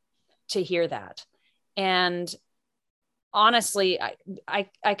safe to hear that. And honestly,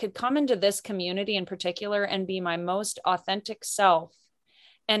 I could come into this community in particular and be my most authentic self.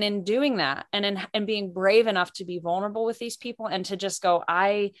 And in doing that, and being brave enough to be vulnerable with these people and to just go,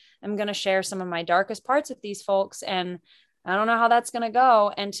 I am going to share some of my darkest parts with these folks. And I don't know how that's going to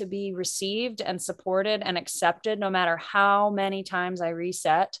go. And to be received and supported and accepted, no matter how many times I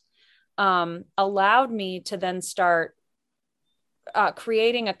reset, allowed me to then start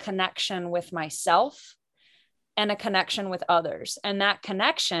creating a connection with myself and a connection with others. And that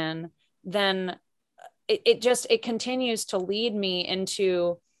connection then it continues to lead me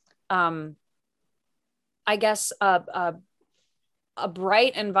into, I guess, a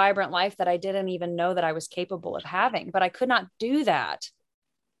bright and vibrant life that I didn't even know that I was capable of having. But I could not do that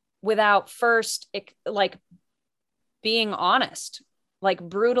without first like being honest, like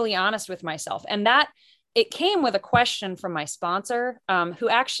brutally honest with myself. And that it came with a question from my sponsor, who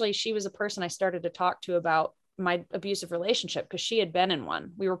actually, she was a person I started to talk to about my abusive relationship because she had been in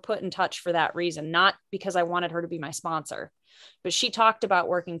one. We were put in touch for that reason, not because I wanted her to be my sponsor, but she talked about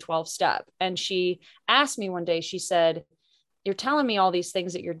working 12-step. And she asked me one day, she said, you're telling me all these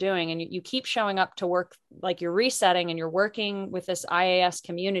things that you're doing and you keep showing up to work, like you're resetting and you're working with this IAS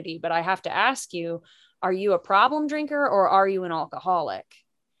community. But I have to ask you, are you a problem drinker or are you an alcoholic?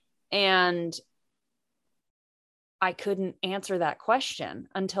 And I couldn't answer that question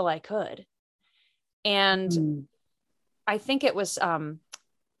until I could. And I think it was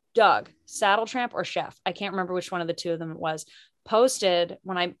Doug Saddletramp or Chef, I can't remember which one of the two of them it was, posted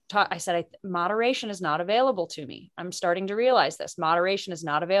when I said, moderation is not available to me. I'm starting to realize this. Moderation is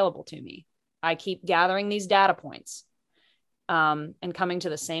not available to me. I keep gathering these data points and coming to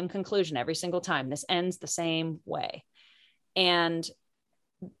the same conclusion every single time. This ends the same way. And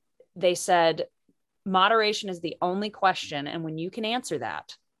they said, moderation is the only question. And when you can answer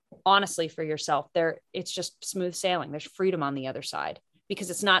that honestly for yourself, it's just smooth sailing. There's freedom on the other side because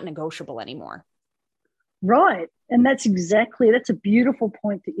it's not negotiable anymore. Right. And that's a beautiful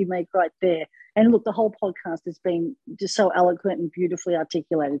point that you make right there. And look, the whole podcast has been just so eloquent and beautifully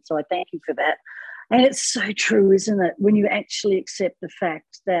articulated. So I thank you for that. And it's so true, isn't it? When you actually accept the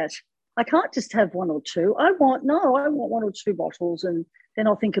fact that I can't just have one or two. I want one or two bottles, and then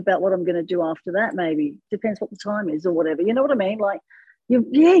I'll think about what I'm going to do after that. Maybe depends what the time is or whatever. You know what I mean? Like,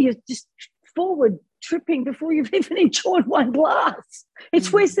 you're just forward tripping before you've even enjoyed one glass.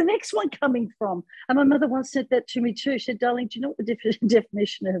 It's where's the next one coming from? And my mother once said that to me too. She said, darling, do you know what the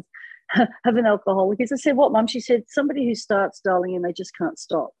definition of an alcoholic is? I said, what, Mum? She said, somebody who starts, darling, and they just can't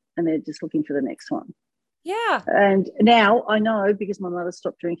stop, and they're just looking for the next one. Yeah. And now I know, because my mother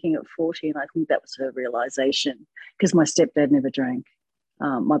stopped drinking at 40, and I think that was her realization, because my stepdad never drank.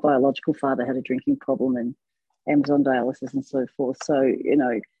 My biological father had a drinking problem and was on dialysis and so forth. So, you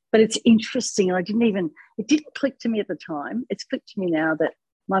know, but it's interesting. And it didn't click to me at the time. It's clicked to me now that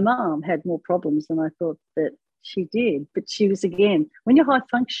my mom had more problems than I thought that she did. But she was, again, when you're high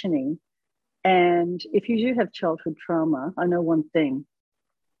functioning, and if you do have childhood trauma, I know one thing.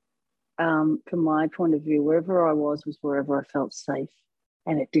 From my point of view, wherever I was wherever I felt safe.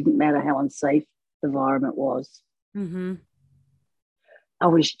 And it didn't matter how unsafe the environment was. Mm-hmm. I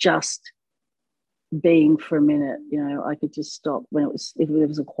was just being for a minute, you know, I could just stop if there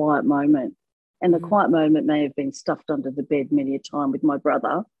was a quiet moment. And the quiet moment may have been stuffed under the bed many a time with my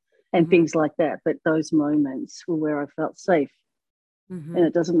brother and things like that. But those moments were where I felt safe. And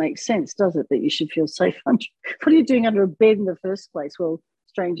it doesn't make sense, does it, that you should feel safe? What are you doing under a bed in the first place? Well,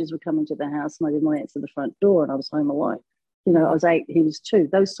 strangers were coming to the house and I didn't want to answer the front door and I was home alone. You know, I was 8, he was 2,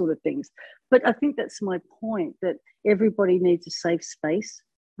 those sort of things. But I think that's my point, that everybody needs a safe space.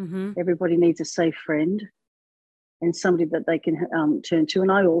 Everybody needs a safe friend and somebody that they can turn to.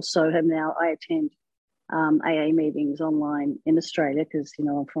 And I also I attend AA meetings online in Australia because, you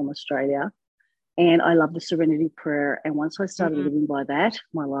know, I'm from Australia, and I love the Serenity Prayer. And once I started living by that,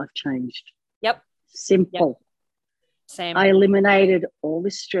 my life changed. Yep. Simple. Yep. Same. I eliminated all the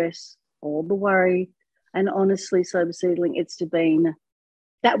stress, all the worry, and honestly, Sober Seedling,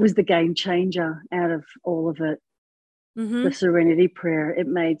 that was the game changer out of all of it. The Serenity Prayer. It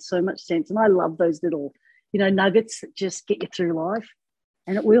made so much sense. And I love those little, you know, nuggets that just get you through life.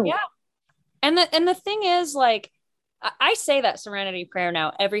 And it will. Yeah. And the thing is, like, I say that Serenity Prayer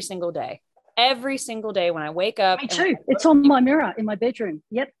now every single day. Every single day when I wake up. Me too. It's on my mirror in my bedroom.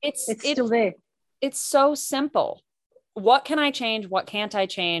 Yep. It's still there. It's so simple. What can I change? What can't I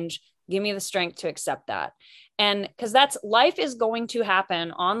change? Give me the strength to accept that. And because life is going to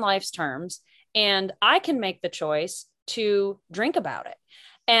happen on life's terms. And I can make the choice to drink about it.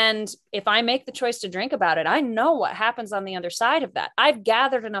 And if I make the choice to drink about it, I know what happens on the other side of that. I've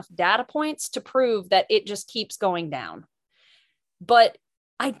gathered enough data points to prove that it just keeps going down. But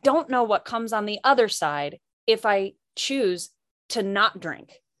I don't know what comes on the other side if I choose to not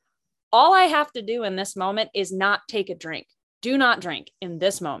drink. All I have to do in this moment is not take a drink. Do not drink in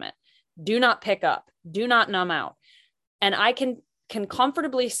this moment. Do not pick up. Do not numb out. And I can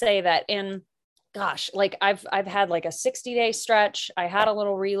comfortably say that like I've had like a 60-day stretch. I had a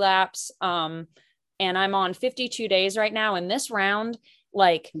little relapse. And I'm on 52 days right now. And this round,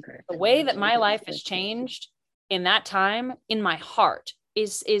 like the way that my life has changed in that time in my heart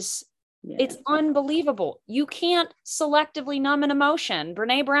is it's unbelievable. You can't selectively numb an emotion.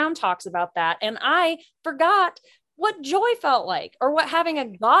 Brene Brown talks about that. And I forgot what joy felt like or what having a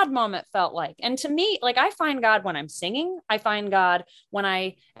God moment felt like. And to me, like, I find God when I'm singing. I find God when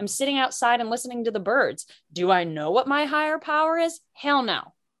I am sitting outside and listening to the birds. Do I know what my higher power is? Hell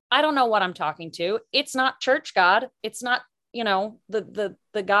no. I don't know what I'm talking to. It's not church God. It's not, you know, the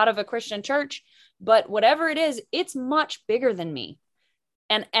God of a Christian church, but whatever it is, it's much bigger than me.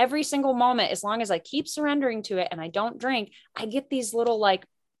 And every single moment, as long as I keep surrendering to it and I don't drink, I get these little like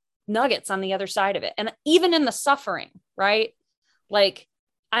nuggets on the other side of it. And even in the suffering, right? Like,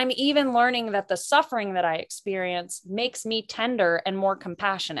 I'm even learning that the suffering that I experience makes me tender and more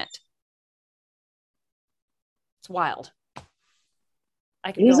compassionate. It's wild.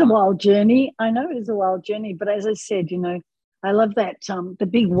 It is a wild journey. I know it is a wild journey, but as I said, you know, I love that the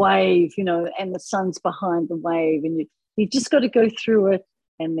big wave, you know, and the sun's behind the wave, and you just got to go through it.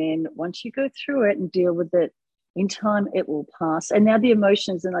 And then once you go through it and deal with it, in time, it will pass. And now the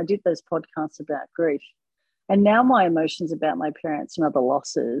emotions, and I did those podcasts about grief, and now my emotions about my parents and other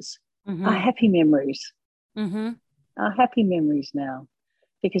losses are happy memories. Are happy memories now,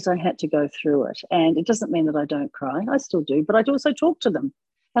 because I had to go through it. And it doesn't mean that I don't cry. I still do, but I also talk to them.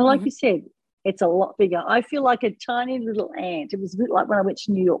 And like you said, It's a lot bigger. I feel like a tiny little ant. It was a bit like when I went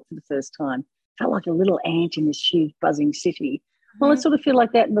to New York for the first time. Felt like a little ant in this huge buzzing city. Well, I sort of feel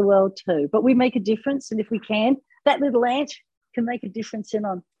like that in the world too. But we make a difference, and if we can, that little ant can make a difference, and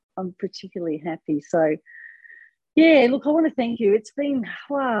I'm particularly happy. So, yeah, look, I want to thank you. It's been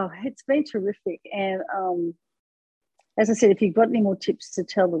terrific. And as I said, if you've got any more tips to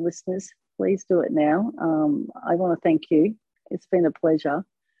tell the listeners, please do it now. I want to thank you. It's been a pleasure.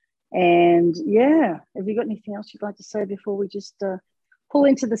 And yeah, have you got anything else you'd like to say before we just pull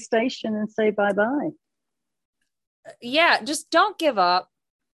into the station and say bye-bye? Yeah, just don't give up.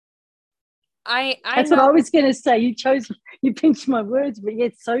 That's what I was going to say. You pinched my words, but yeah,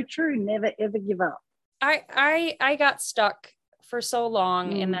 it's so true. Never, ever give up. I got stuck for so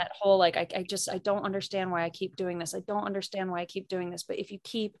long in that whole, like, I don't understand why I keep doing this. I don't understand why I keep doing this. But if you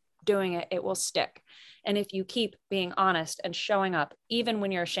keep doing it, it will stick. And if you keep being honest and showing up, even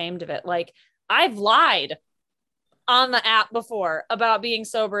when you're ashamed of it, like I've lied on the app before about being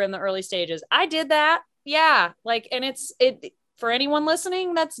sober in the early stages. I did that. Yeah. Like, and it for anyone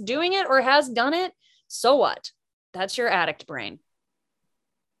listening that's doing it or has done it. So what? That's your addict brain.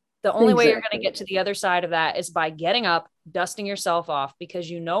 The only way you're going to get to the other side of that is by getting up, dusting yourself off, because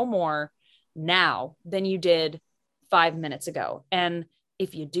you know more now than you did 5 minutes ago. And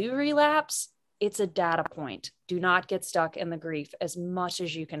if you do relapse, it's a data point. Do not get stuck in the grief as much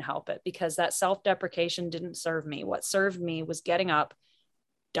as you can help it, because that self-deprecation didn't serve me. What served me was getting up,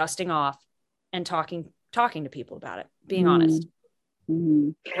 dusting off, and talking to people about it, being honest.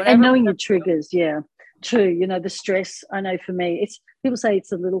 And knowing your triggers. Yeah, true. You know, the stress, I know for me, people say it's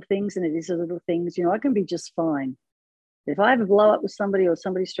the little things, and it is the little things. You know, I can be just fine. If I have a blow up with somebody, or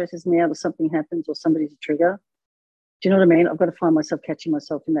somebody stresses me out, or something happens, or somebody's a trigger, do you know what I mean? I've got to find myself catching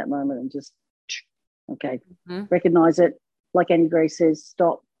myself in that moment and just, okay, recognize it. Like Annie Gray says,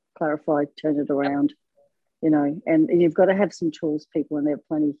 stop, clarify, turn it around, you know, and you've got to have some tools, people, and there are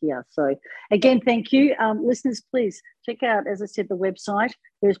plenty here. So again, thank you. Listeners, please check out, as I said, the website.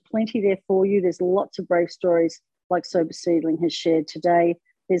 There's plenty there for you. There's lots of brave stories like Sober Seedling has shared today.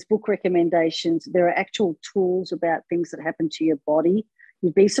 There's book recommendations. There are actual tools about things that happen to your body.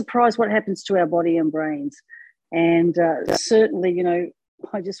 You'd be surprised what happens to our body and brains. And certainly, you know,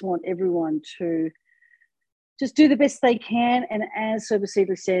 I just want everyone to just do the best they can. And as Sober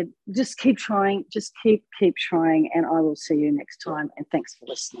Seedling said, just keep trying, just keep trying. And I will see you next time. And thanks for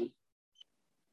listening.